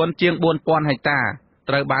ចំនួនជាង 4000 ហិកតា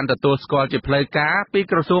ត្រូវបានទទួលស្គាល់ជាផ្លូវការពី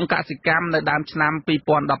ក្រសួងកសិកម្មនៅដើមឆ្នាំ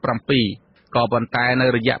2017ក៏ប៉ុន្តែនៅ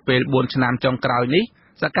រយៈពេល4ឆ្នាំចុងក្រោយនេះ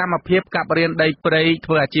សកម្មភាពកាប់រានដីព្រៃ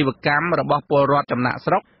ធ្វើអាជីវកម្មរបស់ពលរដ្ឋចំណាក់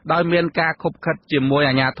ស្រុកដោយមានការខុបខិតជាមួយ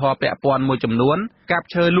អាជ្ញាធរពាក់ព័ន្ធមួយចំនួនកាប់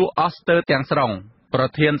ឈើលក់អស់ស្ទើរទាំងស្រុងប្រ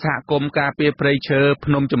ធានសហគមន៍ការពារព្រៃឈើ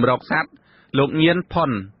ភ្នំជំរកសត្វលោកញៀនផុ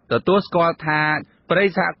នទទួលស្គាល់ថាព្រៃ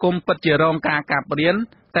សហគមន៍ពិតជារងការកាប់រាន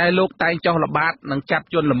តែលោកតែងចុះល្បាតនិងចាប់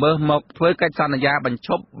ជនល្មើសមកធ្វើកិច្ចសន្យាបញ្ឈ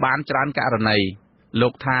ប់បានច្រើនករណីលោ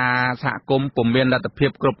កថាសហគមន៍ពុំមានលទ្ធភា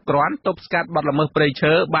ពគ្រប់គ្រាន់ទប់ស្កាត់បទល្មើសព្រៃ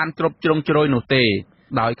ឈើបានគ្រប់ជ្រុងជ្រោយនោះទេ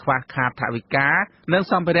ដោយខ្វះខាតថវិកានិង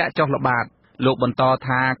សម្ភារៈចុះល្បាតលោកបន្ត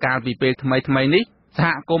ថាកាលពីពេលថ្មីនេះស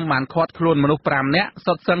ហគមន៍បានឃាត់ខ្លួនមនុស្ស5នាក់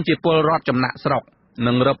សុទ្ធសឹងជាពលរដ្ឋចំណាក់ស្រុក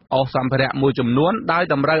និងរឹបអូសសម្ភារៈមួយចំនួនដោយ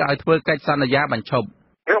តម្រូវឲ្យធ្វើកិច្ចសន្យាបញ្ឈប់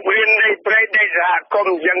លោករៀននៃព្រៃនៃសហគម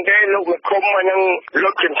ន៍យ៉ាងទេលោកមកគុំហ្នឹងលោ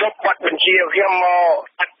កជំទប់បាត់បញ្ជាខ្ញុំម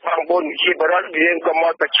កបងប្អូនជាបរិបទរៀនក៏ម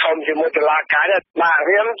កប្រឈមជាមួយតុលាការដែរបាទ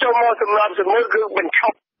ខ្ញុំចូលមកសម្រាប់សម្រួលគឺបញ្ឈ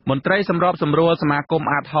ប់មន្ត្រីសម្របសម្រួលសមាគម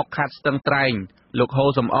អាតហុកខេត្តស្ទឹងត្រែងលោកហូ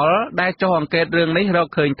សំអល់ដែលចុះអង្កេតរឿងនេះរក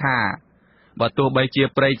ឃើញថាបើទោះបីជា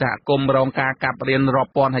ព្រៃសហគមន៍រងការកាប់រានរា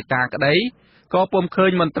ប់ពាន់ហិកតាក្តីក៏ពុំឃើ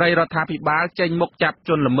ញមន្ត្រីរដ្ឋាភិបាលចេញមុខចាប់ជ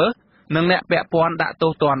នល្មើសនិងអ្នកពាក់ព័ន្ធដាក់ទោ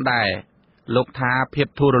សទណ្ឌដែរលោកថាភាព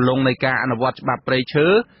ធូររលុងនៃការអនុវត្តច្បាប់ព្រៃឈើ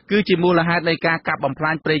គឺជាមូលហេតុនៃការកាប់បំផ្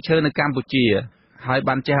លាញព្រៃឈើនៅកម្ពុជាហើយ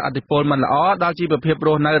បានជះឥទ្ធិពលមិនល្អដល់ជីវភាពរ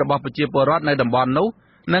ស់នៅរបស់ប្រជាពលរដ្ឋនៅតំបន់នោះ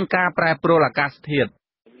និងការប្រែប្រួលអាកាសធាតុ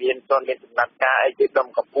មានចំណាត់ការអីជាដុំ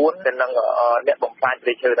កពួនទៅនឹងអ្នកបំផ្លាញព្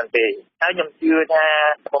រៃឈើទាំងទេហើយខ្ញុំជឿថា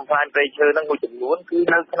បំផ្លាញព្រៃឈើនឹងមួយចំនួនគឺ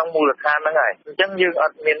នៅក្នុងមូលដ្ឋានហ្នឹងហើយអញ្ចឹងយើងអ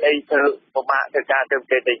ត់មានអីធ្វើពិបាកធ្វើការទៅ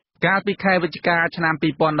ទេទេកាលពីខែវិច្ឆិកាឆ្នាំ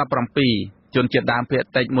2017ជនជាតិដើមភាគ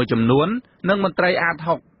តិចមួយចំនួននិងមន្ត្រីអាត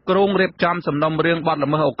6គ្រោងរៀបចំសំណុំរឿងបទល្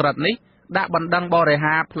មើសអូក្រិដ្ឋនេះដាក់បណ្ដឹងបរិ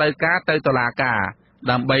ហារផ្លូវការទៅតុលាការ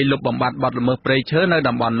ដើម្បីលុបបំបាត់បទល្មើសព្រៃឈើនៅ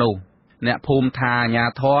តំបន់នោះអ្នកភូមិថាអាជ្ញា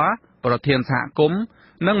ធរប្រធានសហគមន៍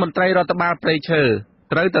និងមន្ត្រីរដ្ឋបាលព្រៃឈើ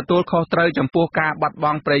ត្រូវទទួលខុសត្រូវចំពោះការបាត់ប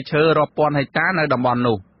ង់ព្រៃឈើរាប់ពាន់ហិកតានៅតំបន់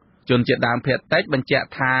នោះជនជាតិដើមភាគតិចបញ្ជាក់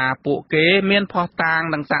ថាពួកគេមានភស្តុតាង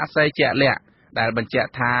និងសាក្សីជាក់លាក់ដែលបញ្ជាក់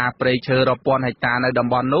ថាព្រៃឈើរាប់ពាន់ហិកតានៅតំ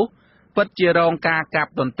បន់នោះពិតជារងការកា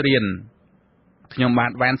ប់ទន្ទ្រានខ្ញុំបា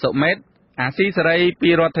ទវ៉ែនសុមេតអាស៊ីសេរីពី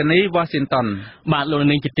រដ្ឋធានី Washington បាទលោក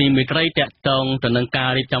នាងជាទីមេត្រីតាក់ទងទៅនឹងការ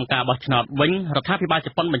រៀបចំការបោះឆ្នោតវិញរដ្ឋាភិបាលជ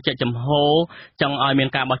ប៉ុនបញ្ជាក់ចំហចង់ឲ្យមាន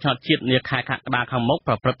ការបោះឆ្នោតជាតិនាខែកក្កដាខាងមុខ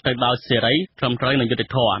ប្រព្រឹត្តទៅដោយសេរីត្រឹមត្រូវនិងយុត្តិ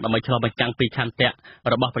ធម៌ដើម្បីឆ្លុះបញ្ចាំងពីឆន្ទៈ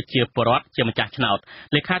របស់ប្រជាពលរដ្ឋជាម្ចាស់ឆ្នោត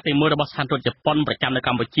លេខាទី1របស់ស្ថានទូតជប៉ុនប្រចាំនៅក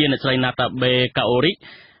ម្ពុជាអ្នកស្រី Natabe Kaori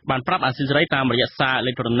បានប្រាប់អាស៊ីសេរីតាមរយៈសារអេ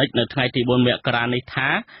ឡិចត្រូនិកនៅថ្ងៃទី4មករានេះថា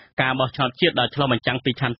ការបោះឆ្នោតជាតិដែលឆ្លុះបញ្ចាំង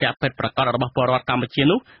ពីឆន្ទៈពិតប្រាកដរបស់ពលរដ្ឋកម្ពុជា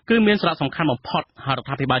នោះគឺមានសារៈសំខាន់បំផុតហើយរដ្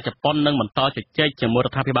ឋាភិបាលជប៉ុននឹងបន្តជជែកជាមួយរ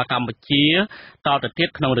ដ្ឋាភិបាលកម្ពុជាតទៅទៀត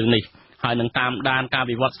ក្នុងរឿងនេះហើយនឹងតាមដានការ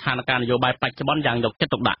វិវត្តស្ថានភាពនយោបាយបច្ចុប្បន្នយ៉ាងយកចិត្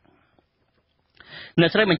តទុកដាក់អ្នក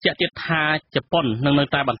ស្រីបញ្ជាក់ទៀតថាជប៉ុននឹងនៅ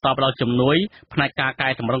តែបន្តផ្តល់ជំនួយផ្នែកការកែ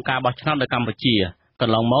តម្រង់ការបោះឆ្នោតនៅកម្ពុជាក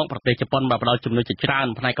ន្លងមកប្រទេសជប៉ុនបានផ្តល់ជំនួយជាច្រើន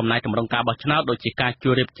ផ្នែកកំណែតម្រង់ការបោះឆ្នោតដូចជាការជួ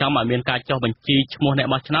យរៀបចំឲ្យមានការចុះបញ្ជីឈ្មោះអ្នក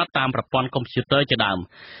បោះឆ្នោតតាមប្រព័ន្ធកុំព្យូទ័រជាដើម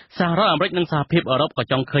សហរដ្ឋអាមេរិកនិងសហភាពអឺរ៉ុបក៏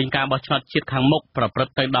ចង់ឃើញការបោះឆ្នោតជាតិខាងមុខប្រព្រឹត្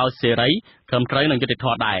តទៅដោយសេរីត្រឹមត្រូវនិងយុត្តិធ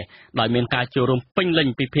ម៌ដែរដោយមានការចូលរួមពេញលេញ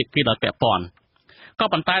ពីភាគីដែលពាក់ព័ន្ធក៏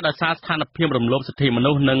ប៉ុន្តែដោយសារស្ថានភាពរំលោភសិទ្ធិមនុ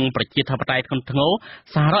ស្សនិងប្រជាធិបតេយ្យធ្ងន់ធ្ងរ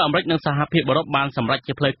សហរដ្ឋអាមេរិកនិងសហភាពអឺរ៉ុបបានសម្រេច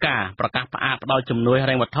ជាផ្លូវការប្រកាសផ្អាកផ្តល់ជំនួយហិ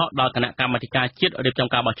រញ្ញវត្ថុដល់គណៈកម្មាធិការជាតិរៀបចំ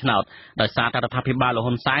ការបោះឆ្នោតដោយសារតែរដ្ឋាភិបាលលោក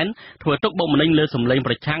ហ៊ុនសែនធ្វើទុកបុកម្នេញលើសម្លេង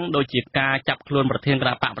ប្រឆាំងដូចជាការចាប់ខ្លួនប្រធានគ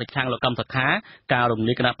ណៈបកប្រឆាំងលោកកឹមសុខាការរំ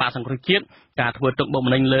លាយគណៈបកសង្គ្រោះជាតិការធ្វើទុកបុក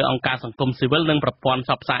ម្នេញលើអង្គការសង្គមស៊ីវិលនិងប្រព័ន្ធផ្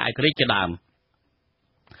សព្វផ្សាយឯករាជ្យជាដើម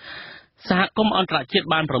សហគមន៍អន្តរជាតិ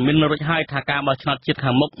បានប្រមានរួចហើយថាការបោះឆ្នោតជាតិ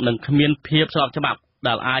ខាងមុខនឹងគ្មានភាពស្របច្បាប់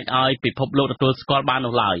ដែលអាចឲ្យពិភពលោកទទួលស្គាល់បាន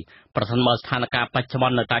នោះឡើយប្រសិនបើស្ថានភាពបច្ចុប្ប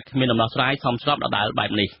ន្ននៅតែគ្មានដំណោះស្រាយសមស្របដដែលបែ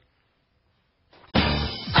បនេះ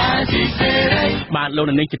បាទលោក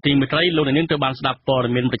នាងជាទីមេត្រីលោកនាងទៅបានស្ដាប់ព័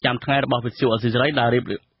ត៌មានប្រចាំថ្ងៃរបស់វិទ្យុអាស៊ីសេរីដែលរៀប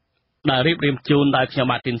រៀងជូនដោយខ្ញុំ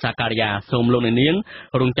បាទទីនសាការីយ៉ាសូមលោកនាង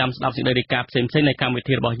រងចាំស្ដាប់សេចក្តីរាយការណ៍ផ្សេងៗនៃកម្មវិ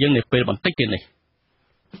ធីរបស់យើងនាពេលបន្តិចទៀតនេះ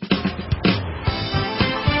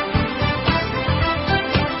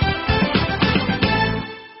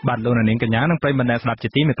បាទលោកនាងកញ្ញានិងប្រិយមិត្តអ្នកស្ដាប់ជា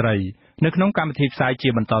ទីមេត្រីនៅក្នុងកម្មវិធីផ្សាយជា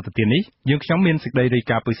បន្តទៅទៀតនេះយើងខ្ញុំមានសេចក្តីរាយ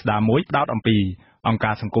ការណ៍ពិស្ដារមួយផ្ដោតអំពីអង្គ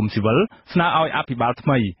ការសង្គមស៊ីវិលស្នើឲ្យអភិបាលថ្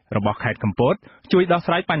មីរបស់ខេត្តកំពតជួយដោះ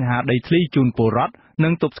ស្រាយបញ្ហាដីធ្លីជូនពលរដ្ឋនិ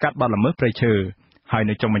ងទប់ស្កាត់បទល្មើសព្រៃឈើហើយ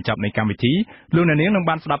នៅចុងបញ្ចប់នៃកម្មវិធីលោកនាងនឹង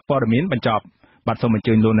បានស្ដាប់ព័ត៌មានបញ្ចប់បាទសូមអញ្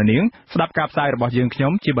ជើញលោកនាងស្ដាប់ការផ្សាយរបស់យើងខ្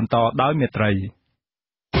ញុំជាបន្តដោយមេត្រី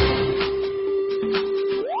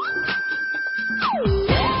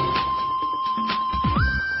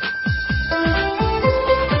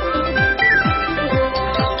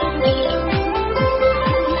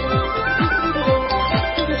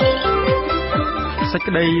សេច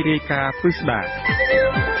ក្តីរាយការណ៍ពិស្ដារ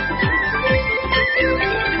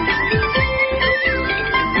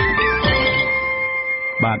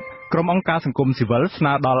បាទក្រុមអង្គការសង្គមស៊ីវិលស្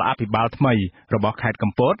នើដល់អភិបាលថ្មីរបស់ខេត្ត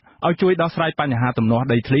កំពតឲ្យជួយដោះស្រាយបញ្ហាទំនាស់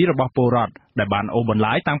ដីធ្លីរបស់ពលរដ្ឋដែលបានអូសបន្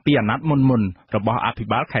លាយតាំងពីអាណត្តិមុនរបស់អភិ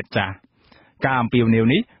បាលខេត្តចាស់ការអំពាវនាវ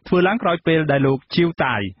នេះធ្វើឡើងក្រោយពេលដែលលោកជាវ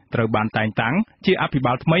តាយត្រូវបានតែងតាំងជាអភិ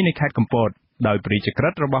បាលថ្មីនៃខេត្តកំពតដោយព្រះរាជក្រឹ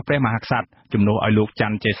ត្យរបស់ព្រះមហាក្សត្រជំនួសឲ្យលោកច័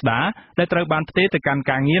ន្ទចេស្តាដែលត្រូវបានផ្ទេរទៅកាន់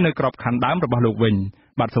ការងារនៅក្របខ័ណ្ឌដើមរបស់លោកវិញ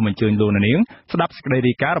បាទសូមអញ្ជើញលោកនាងស្ដាប់សេចក្តី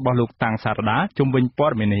រាយការណ៍របស់លោកតាំងសារដាជុំវិញព័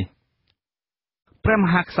ត៌មាននេះព្រះម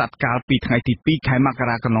ហាក្សត្រកាលពីថ្ងៃទី2ខែមក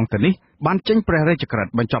រាកន្លងទៅនេះបានចេញព្រះរាជក្រឹត្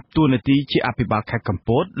យបញ្ចប់តួនាទីជាអភិបាលខេត្តកំព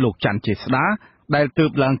តលោកច័ន្ទចេស្តាដែលទើ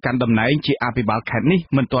បឡើងកាន់តំណែងជាអភិបាលខេត្តនេះ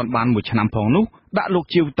មិនទាន់បាន1ឆ្នាំផងនោះដាក់លោក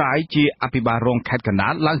ជាវតាយជាអភិបាលរងខេត្តកណ្ដា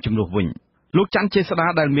លឡើងជំនួសវិញលោកច័ន្ទចេស្តា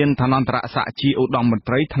ដែលមានឋានន្តរស័ក្តិជាឧត្តមមន្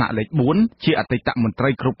ត្រីថ្នាក់លេខ4ជាអតីតមន្ត្រី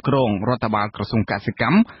គ្រប់គ្រងរដ្ឋបាលក្រសួងកសិក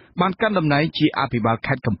ម្មបានកាន់តំណែងជាអភិបាល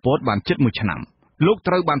ខេត្តកំពតបានជិត1ឆ្នាំលោក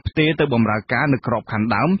ត្រូវបានផ្ទេរទៅបម្រើការនៅក្របខ័ណ្ឌ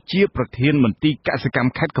ដើមជាប្រធានមន្ទីរកសិកម្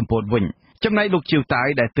មខេត្តកំពតវិញចំណែកលោកជាវតាយ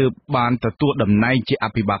ដែលទើបបានទទួលតំណែងជាអ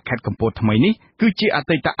ភិបាលខេត្តកំពតថ្មីនេះគឺជាអ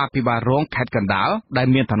តីតអភិបាលរងខេត្តកណ្ដាលដែល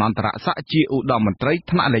មានឋានន្តរស័ក្តិជាឧត្តមមន្ត្រី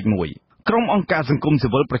ថ្នាក់លេខ1 ក្រុមអង្គការសង្គមស៊ី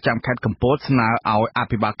វិលប្រចាំខេត្តកំពតស្នើឲ្យអ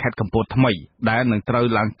ភិបាលខេត្តកំពតថ្មីដែលនឹងត្រូវ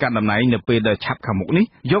ឡើងកាន់តំណែងនៅពេលដែលឆាប់ខាងមុខនេះ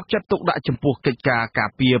យកចិត្តទុកដាក់ចំពោះកិច្ចការការ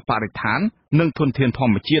ពារបរិស្ថាននិងធនធានធ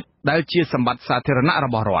ម្មជាតិដែលជាសម្បត្តិសាធារណៈរ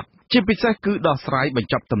បស់រដ្ឋជាពិសេសគឺដោះស្រាយប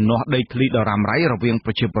ញ្ចប់ទំនាស់ដីធ្លីដ៏រ៉ាំរ៉ៃរវាងប្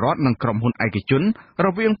រជាពលរដ្ឋនិងក្រុមហ៊ុនឯកជនរ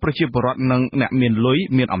វាងប្រជាពលរដ្ឋនិងអ្នកមានលុយ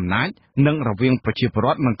មានអំណាចនិងរវាងប្រជាពលរ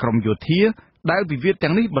ដ្ឋនិងក្រុមយោធាដែលវិវាទ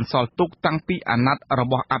ទាំងនេះបន្សល់ទុកតាំងពីអាណត្តិរ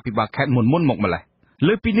បស់អភិបាលខេត្តមុនមកម្ល៉េះ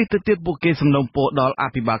លើពីនេះទៅទៀតពួកគេសំណូមពរដល់អ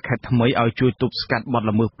ភិបាលខេត្តថ្មីឲ្យជួយទប់ស្កាត់បទ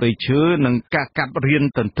ល្មើសព្រៃឈើនិងការកាប់រាន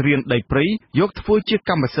ទន្ទ្រានដីព្រៃយកធ្វើជា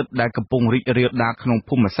កម្មសិទ្ធិដែលកំពុងរីករាលដាលក្នុង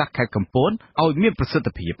ភូមិសាស្ត្រខេត្តកំពតឲ្យមានប្រសិទ្ធ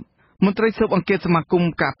ភាពមន្ត្រីស៊ើបអង្កេតសមាគម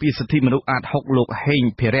ការពារសិទ្ធិមនុស្សអាត6លោកហេង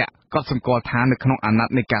ភិរៈក៏សម្គាល់ថានៅក្នុងអាណត្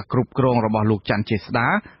តិនៃការគ្រប់គ្រងរបស់លោកច័ន្ទចេស្តា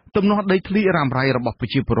ទំនាស់ដីធ្លីរ៉ាំរ៉ៃរបស់ប្រ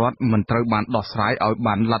ជាពលរដ្ឋមិនត្រូវបានដោះស្រាយឲ្យ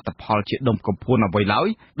បានលទ្ធផលជាដុំកំភួនអ្វីឡើយ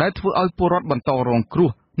ដែលធ្វើឲ្យពលរដ្ឋបន្តរងគ្រោះ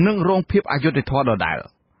និងរងភាពអយុត្តិធម៌ដដែល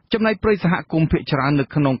ចំណែកព្រៃសហគមន៍ភាគច្រើននៅ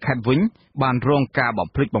ក្នុងខេត្តវិញបានរងការបំ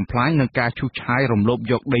ផ្លិចបំផ្លាញនិងការឈូសឆាយរំលោភ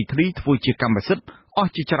យកដីធ្លីធ្វើជាកម្មសិទ្ធិអ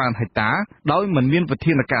ស់ជាច្រើនហិកតាដោយមិនមានវិ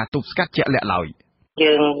ធានការទប់ស្កាត់ជាក់លាក់ឡើយ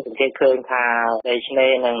យើងសង្កេតឃើញថាដីឆ្នេ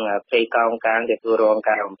រនិងព្រៃកោងកាងទទួលរង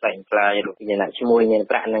ការបំផ្លាញបំផ្លាញរូបជាអ្នកឈ្មួញមាន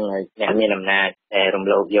ប្រាក់និងអ្នកមានអំណាចដែលរំ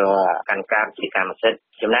លោភយកកាន់កាប់ជាកម្មសិទ្ធិ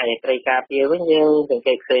ចំណែកឯព្រៃការពារវិញយើងសង្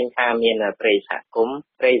កេតឃើញថាមានព្រៃសហគម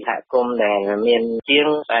ន៍ដែលមានជាង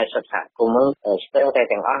40សហគមន៍ស្ទើរតែ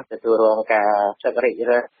ទាំងអស់ទទួលរងការសឹករិច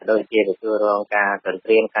រឹសដោយជាទទួលរងការទន្ទ្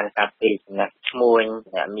រានកាន់កាប់ពីសំណាក់ឈ្មួញ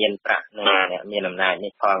អ្នកមានប្រាក់និងអ្នកមានអំណាច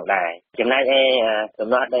នេះផងដែរចំណែកឯដំ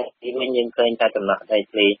ណោះដីធ្លីវិញយើងឃើញថាដំណោះដី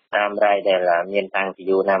ធ្លីតាមរ៉ៃដែលមានតាំងពី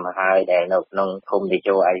យូរណាស់មកហើយដែលនៅក្នុងឃុំតេ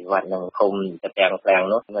ជោអភិវឌ្ឍនិងឃុំតាពាំង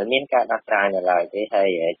នោះមិនមានការដោះស្រាយនៅឡើយទេហើយ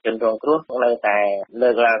ជនរងគ្រោះនៅតែលើ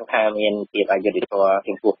កឡើងថាមានភាពអយុត្តិធម៌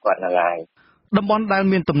ចំពោះគាត់នៅឡើយតំបន់ដែល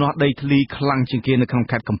មានទំនាស់ដីធ្លីខ្លាំងជាងគេនៅក្នុង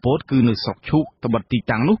ខេត្តកំពតគឺនៅស្រុកឈូកត្បិតទី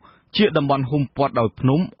តាំងនោះជាតំបន់ហ៊ុំព័ទ្ធដោយភ្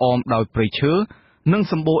នំអមដោយព្រៃឈើនិង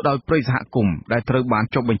សម្បូរដោយព្រៃសហគមន៍ដែលត្រូវបាន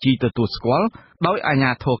ចុះបញ្ជីទទួលស្គាល់ដោយអាជ្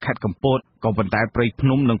ញាធរខេត្តកំពតក៏ប៉ុន្តែព្រៃភ្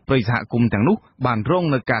នំនិងព្រៃសហគមន៍ទាំងនោះបានរង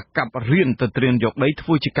នឹងការកាប់រានទន្ទ្រានយកដីធ្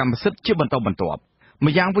វើជាកម្មសិទ្ធិជាបន្តបន្ទាប់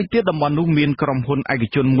ម្យ៉ាងវិញទៀតតំបន់នោះមានក្រុមហ៊ុនឯក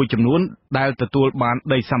ជនមួយចំនួនដែលទទួលបាន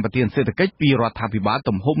ដីសម្បត្តិសេដ្ឋកិច្ចពីរដ្ឋាភិបាល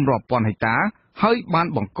ទំហំរាប់ពាន់ហិកតាហើយបាន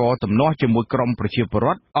បង្កទំនាស់ជាមួយក្រុមប្រជាពលរ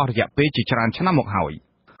ដ្ឋអស់រយៈពេលជាច្រើនឆ្នាំមកហើយ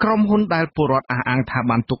ក្រុមហ៊ុនដែលពលរដ្ឋអះអាងថា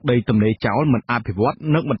បានទុកដីទំនេរចោលមិនអភិវឌ្ឍ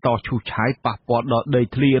និងបន្តឈូសឆាយប៉ះពាល់ដល់ដី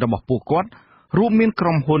ធ្លីរបស់ពួកគាត់រួមមានក្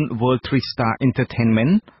រុមហ៊ុន World Three Star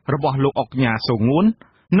Entertainment របស់លោកអុកញ៉ាសូងួន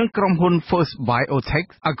និងក្រុមហ៊ុន First Biotech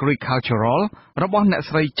Agricultural របស់អ្នក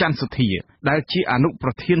ស្រីច័ន្ទសុធាដែលជាអនុប្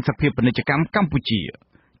រធានសភាពាណិជ្ជកម្មកម្ពុជា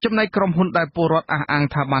ចំណែកក្រុមហ៊ុនដែលពលរដ្ឋអះអាង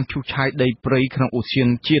ថាបានឈូសឆាយដីព្រៃក្នុងឧទ្យាន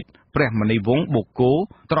ជាតិព្រះមនីវង្សបូកគោ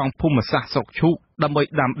ត្រង់ភូមិសាស្ត្រស្រុកឈូកដើម្បី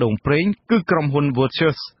ដាំដូងប្រេងគឺក្រុមហ៊ុន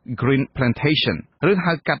Virtuous Green Plantation ឬ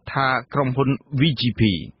ហៅកាត់ថាក្រុមហ៊ុន VGP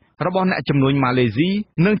របស់អ្នកជំនួញម៉ាឡេស៊ី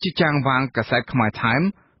និងជាចាងវាងកាសែតខ្មែរ Time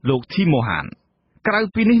លោកធីម៉ូហានក្រៅ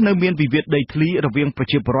ពីនេះនៅមានវិវាទដីធ្លីរវាងប្រ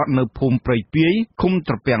ជាពលរដ្ឋនៅភូមិព្រៃពាយឃុំ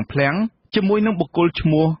ត្រពាំងភ្លាំងជាមួយនឹងបុគ្គលឈ្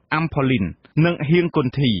មោះអាំផូលីននិងហៀងគុន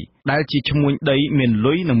ធីដែលជាឈ្មួញដីមាន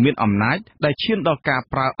លុយនិងមានអំណាចដែលឈានដល់ការ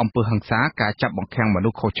ប្រើអំពើហិង្សាការចាប់បង្ខាំងមនុ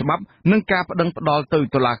ស្សខុសច្បាប់និងការប្តឹងផ្តល់ទៅ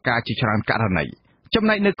តុលាការជាច្រើនករណីចំ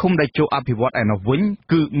ណែកនៅឃុំដែលចូលអភិវឌ្ឍឯនោះវិញ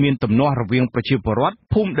គឺមានទំនាស់រវាងប្រជាពលរដ្ឋ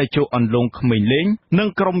ភូមិដែលចូលអន្លង់ក្មេងលេងនិង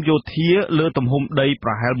ក្រុមយោធាលើទំហំដីប្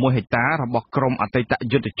រហែល1ហិកតារបស់ក្រុមអតីត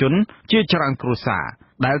យុទ្ធជនជាច្រើនគ្រួសារ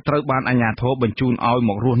ដែលត្រូវបានអាជ្ញាធរបញ្ជូនឲ្យម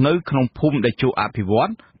ករស់នៅក្នុងភូមិដែលចូលអភិវឌ្ឍ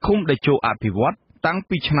ឃុំដែលចូលអភិវឌ្ឍតាំង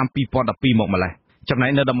ពីឆ្នាំ2012មកម្ល៉េះចំណែ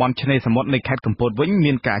កនៅតំបន់ឆ្នេរសមុទ្រនៃខេត្តកំពតវិញ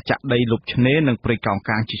មានការចាក់ដីលុបឆ្នេរនិងព្រៃកោង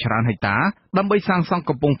កាងជាច្រើនហិកតាដើម្បីសាងសង់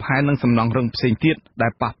កំពង់ផែនិងសំណង់រឹងផ្សេងទៀតដែ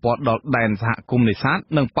លប៉ះពាល់ដល់ដែនសហគមន៍នេសាទ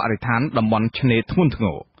និងបរិស្ថានតំបន់ឆ្នេរធ្ងន់ធ្ង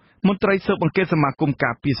រមន្ត្រីស៊ើបអង្កេតសមាគម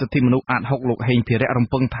ការពារសិទ្ធិមនុស្សអាត6លោកហេងភិរៈរំ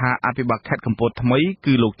ពឹងថាអភិបាលខេត្តកំពតថ្មី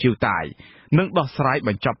គឺលោកជាវតាយនឹងដោះស្រាយប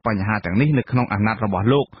ញ្ចប់បញ្ហាទាំងនេះនៅក្នុងអាណត្តិរបស់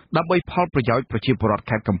លោកដើម្បីផលប្រយោជន៍ប្រជាពលរដ្ឋ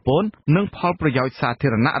ខេត្តកំពតនិងផលប្រយោជន៍សាធា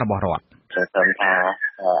រណៈរបស់រដ្ឋសូមថា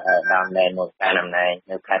ដើមលែនមកការតំណែង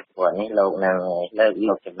នៅខេត្តកំពតនេះលោកនឹងលើកយ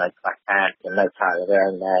កចំណុចខ្វះខាតចំណុចផលរឿង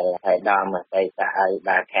ដែលឲ្យដើមមកស្អីទៅឲ្យ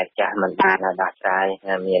បាទខេត្តចាស់មិនបានដោះស្រាយ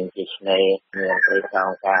មានជាឆ្នេរមានព្រៃកោ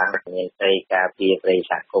ងកាងមានព្រៃការពារព្រៃ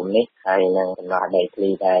សហគមន៍នេះហើយនឹងដំណោះដីធ្លី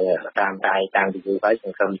ដែលតាមរ៉ៃតាំងពីយូរហើយស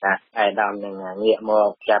ង្ឃឹមថាឲ្យដើមនឹងងាកមក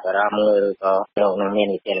ចាប់អារម្មណ៍ឬក៏លោកនឹងមាន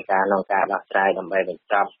វិធានការក្នុងការដោះស្រាយដើម្បីបញ្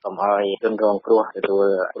ចប់កុំឲ្យជនរងគ្រោះទទួល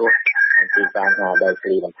គ្រោះ ពីការដែលគ្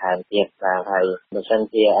រីបន្ថែមទៀតបាទហើយបើសិន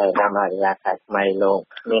ជាកម្មអរិយាខេត្តថ្មីលោក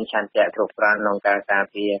មានឆន្ទៈគ្រប់គ្រាន់ក្នុងការការ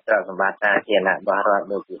ពារទ្រព្យសម្បត្តិសាធារណៈរបស់រដ្ឋ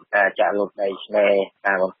ដូចជាការចាក់លុបដីឆ្នេរ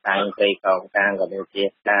ការបំផ្លាញព្រៃកោងកាងក៏ដូចជា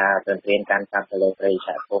ការទន្ទ្រានកាន់កាប់ទៅលើព្រៃស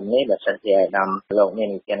ហគមន៍នេះបើសិនជាលោកមាន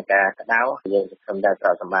វិធានការក្តៅយើងសង្ឃឹមថាទ្រ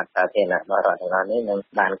ព្យសម្បត្តិសាធារណៈរបស់រដ្ឋទាំងនេះនឹង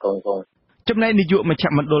បានគង់វង្សចំណែកនាយកមជ្ឈ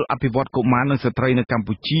មណ្ឌលអភិវឌ្ឍកុមារនិងស្ត្រីនៅកម្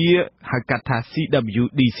ពុជាហៅកាត់ថា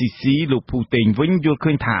CWDCC លោកភូតេងវិញយល់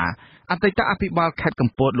ឃើញថាអតីតអភិបាលខេត្តកំ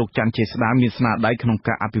ពតលោកច័ន្ទជាស្ដាមានស្នាដៃក្នុង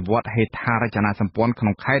ការអភិវឌ្ឍហេដ្ឋារចនាសម្ព័ន្ធក្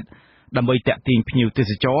នុងខេត្តដើម្បីទាក់ទាញភ្ញៀវទេ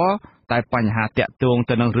សចរតែបញ្ហាតាក់ទង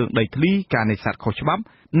ទៅនឹងរឿងដីធ្លីការនេសាទខុសច្បាប់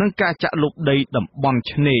និងការចាក់លុបដីតំបន់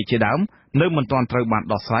ឆ្នេរជាដើមនៅមិនទាន់ត្រូវបាន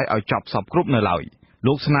ដោះស្រាយឲ្យចប់សពគ្រប់នៅឡើយ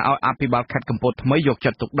លោកស្នើឲ្យអភិបាលខេត្តកំពតថ្មីយក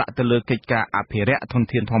ចិត្តទុកដាក់ទៅលើកិច្ចការអភិរក្សធន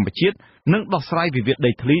ធានធម្មជាតិនិងដោះស្រាយវិវាទ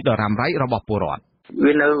ដីធ្លីដ៏រ៉ាំរ៉ៃរបស់ពលរដ្ឋ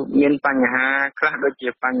វានៅមានបញ្ហាខ្លះដូចជា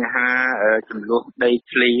បញ្ហាចំនួនដី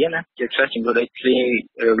ធ្លីណាជាពិសេសចំនួនដីធ្លី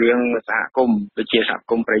រវាងសហគមន៍ដូចជាសហ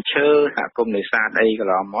គមន៍ព្រៃឈើសហគមន៍នេសាទអីក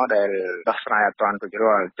ន្លងមកដែលដោះស្រាយអត់ទាន់រួច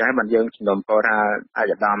រាល់ចា៎បានយើងជំនុំពរថាអា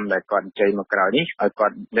យដាមដែលគាត់អញ្ជើញមកក្រោយនេះឲ្យគា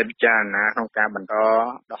ត់និយាយពិចារណាក្នុងការបន្ត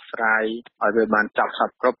ដោះស្រាយឲ្យវាបានចប់សព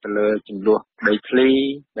គ្រប់ទៅលើចំនួនដីធ្លី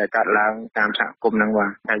ដែលកើតឡើងតាមសហគមន៍ហ្នឹងបា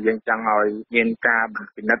ទហើយយើងចង់ឲ្យមានការ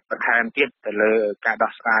ពិនិត្យបន្ថែមទៀតទៅលើការ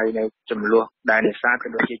ដោះស្រាយនៅចំនួនដែលនេសាទក៏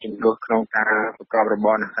ដូចជាចំនួនក្នុងការប្រកបរប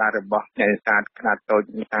រនេសាទរបស់នេសាទខ្នាតតូច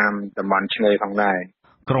តាមតំបន់ឆ្នេរផងដែរ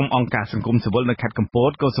ក្រុមអង្គការសង្គមស៊ីវិលនៅខេត្តកំព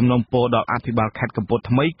តក៏សំណូមពរដល់អភិបាលខេត្តកំពត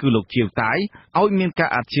ថ្មីគឺលោកជាវតាយឲ្យមានការ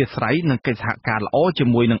អធ្យាស្រ័យនិងកិច្ចសហការល្អជា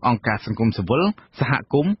មួយនឹងអង្គការសង្គមស៊ីវិលសហ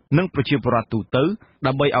គមន៍និងប្រជាពលរដ្ឋទូទៅ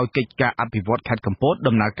ដើម្បីឲ្យកិច្ចការអភិវឌ្ឍខេត្តកំពត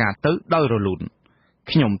ដំណើរការទៅដោយរលូន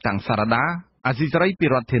ខ្ញុំតាំងសារ៉ាដាអាស៊ីសេរីពី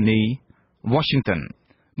រដ្ឋធានី Washington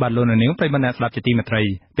បាទលោកនាងប្រិយមិត្តអ្នកស្ដាប់ជាទីមេត្រី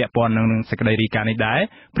ពាក់ព័ន្ធនឹងសេចក្តីរាយការណ៍នេះដែរ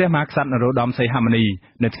ព្រះមហាក្សត្រនរោត្តមសីហមុនី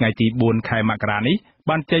នៅថ្ងៃទី4ខែមករានេះ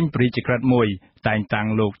បានចេញព្រះរាជក្រឹត្យមួយតែងតាំង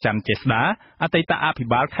លោកច័ន្ទចេស្តាអតីតអភិ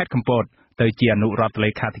បាលខេត្តកំពតទៅជាអនុរដ្ឋលេ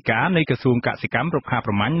ខាធិការនៃក្រសួងកសិកម្មរុក្ខា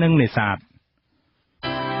ប្រមាញ់និងនេសាទ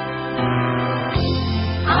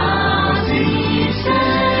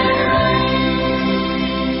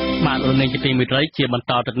បាទលោកនាងជាទីមេត្រីជាបន្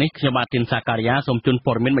តទៅនេះខ្ញុំបាទទីនសាការីយ៉ាសូមជូន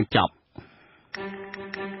ព័ត៌មានបញ្ចប់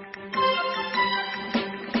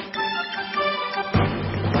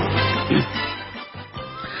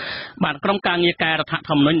បាទក្រុមការងារកែរដ្ឋ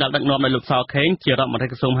ធម្មនុញ្ញដែលដឹកនាំដោយលោកសខេងជារដ្ឋមន្ត្រី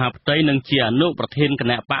ក្រសួងមហាផ្ទៃនិងជាអនុប្រធានគ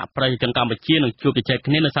ណៈបកប្រជាជនកម្ពុជានឹងជួបជជែក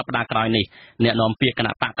គ្នានៅសប្តាហ៍ក្រោយនេះអ្នកនាំពាក្យគ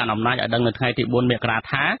ណៈបកកណ្ដាលអំណាចឲ្យដឹងនៅថ្ងៃទី4មករា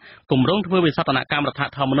ថាគម្រោងធ្វើវិសោធនកម្មរដ្ឋ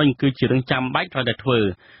ធម្មនុញ្ញគឺជារឿងចាំបាច់ត្រូវតែធ្វើ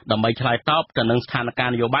ដើម្បីឆ្លើយតបទៅនឹងស្ថានភាព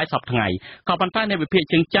នយោបាយសពថ្ងៃក៏ប៉ុន្តែអ្នកវិភាគ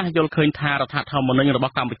ជើងចាស់យល់ឃើញថារដ្ឋធម្មនុញ្ញរប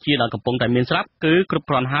ស់កម្ពុជាដែលកំពុងតែមានស្រាប់គឺគ្រប់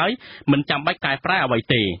គ្រាន់ហើយមិនចាំបាច់កែប្រែអ្វី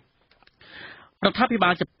ទេរដ្ឋាភិបា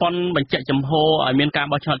លជប៉ុនបញ្ជាក់ចំហឲ្យមានការ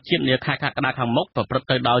បោះឆ្នោតជាតិនាខែកក្កដាខាងមុខប្រព្រឹត្ត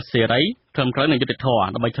ទៅដោយសេរីត្រឹមត្រូវនិងយុត្តិធម៌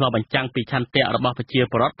ដើម្បីឆ្លុះបញ្ចាំងពីឆន្ទៈរបស់ប្រជា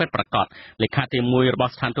ពលរដ្ឋពិតប្រាកដលេខាទី1រប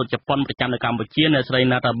ស់ស្ថានទូតជប៉ុនប្រចាំនៅកម្ពុជាអ្នកស្រី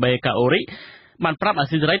Natabe Kaori បានប្រាប់អា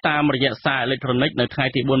ស៊ីសេរីតាមរយៈសារអេឡិចត្រូនិកនៅថ្ងៃ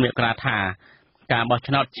ទី4មករាថាការបោះ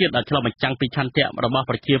ឆ្នោតជាតិដែលឆ្លុះបញ្ចាំងពីឆន្ទៈរបស់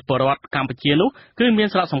ប្រជាពលរដ្ឋកម្ពុជានោះគឺមាន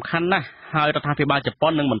សារៈសំខាន់ណាស់ហើយរដ្ឋាភិបាលជប៉ុ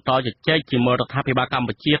ននឹងបន្តជជែកជាមួយរដ្ឋាភិបាលកម្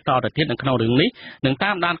ពុជាតទៅទៀតនៅក្នុងរឿងនេះនឹង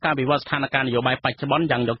តាមដានការវិវត្តស្ថានភាពនយោបាយបច្ចុប្បន្ន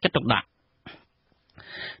យ៉ាងយកចិត្តទុកដាក់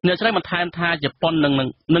អ្នកស្រីបន្ថែមថាជប៉ុននឹង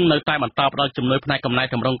នៅតែបន្តផ្ដល់ជំនួយផ្នែកកំណែ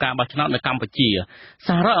តម្រង់ការបោះឆ្នោតនៅកម្ពុជាស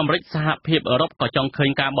ហរដ្ឋអាមេរិកសហភាពអឺរ៉ុបក៏ចង់ឃើញ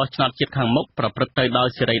ការបោះឆ្នោតជាតិខាងមុខប្រព្រឹត្តទៅដោយ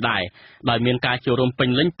សេរីដែរដោយមានការចូលរួមពេញ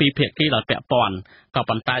លេញពីភាគីដែលពាក់ព័ន្ធក៏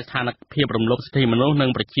ប៉ុន្តែស្ថានភាពរំលោភសិទ្ធិមនុស្សនិង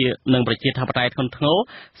ប្រជាធិបតេយ្យធ្ងន់ធ្ងរ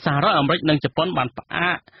សហរដ្ឋអាមេរិកនិងជប៉ុនបានផ្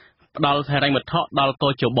អាកផ្ដល់ហិរញ្ញវត្ថុដល់កោ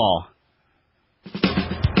ជប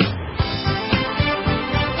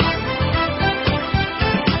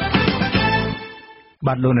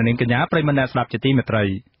បាទលោកនាងកញ្ញាប្រិយមិត្តអ្នកស្ដាប់ជាទីមេត្រី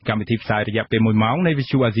កម្មវិធីផ្សាយរយៈពេល1ម៉ោងនៃវិ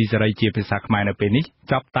ទ្យុអាស៊ីសេរីជាភាសាខ្មែរនៅពេលនេះ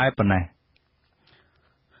ចប់តែប៉ុណ្ណេះ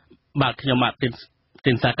បាទខ្ញុំបាទ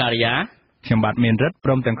ទីនសាការីយ៉ាខ្ញុំបាទមានរិទ្ធព្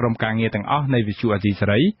រមទាំងក្រុមការងារទាំងអស់នៃវិទ្យុអាស៊ីសេ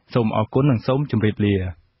រីសូមអរគុណនិងសូមជម្រាប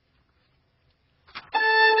លា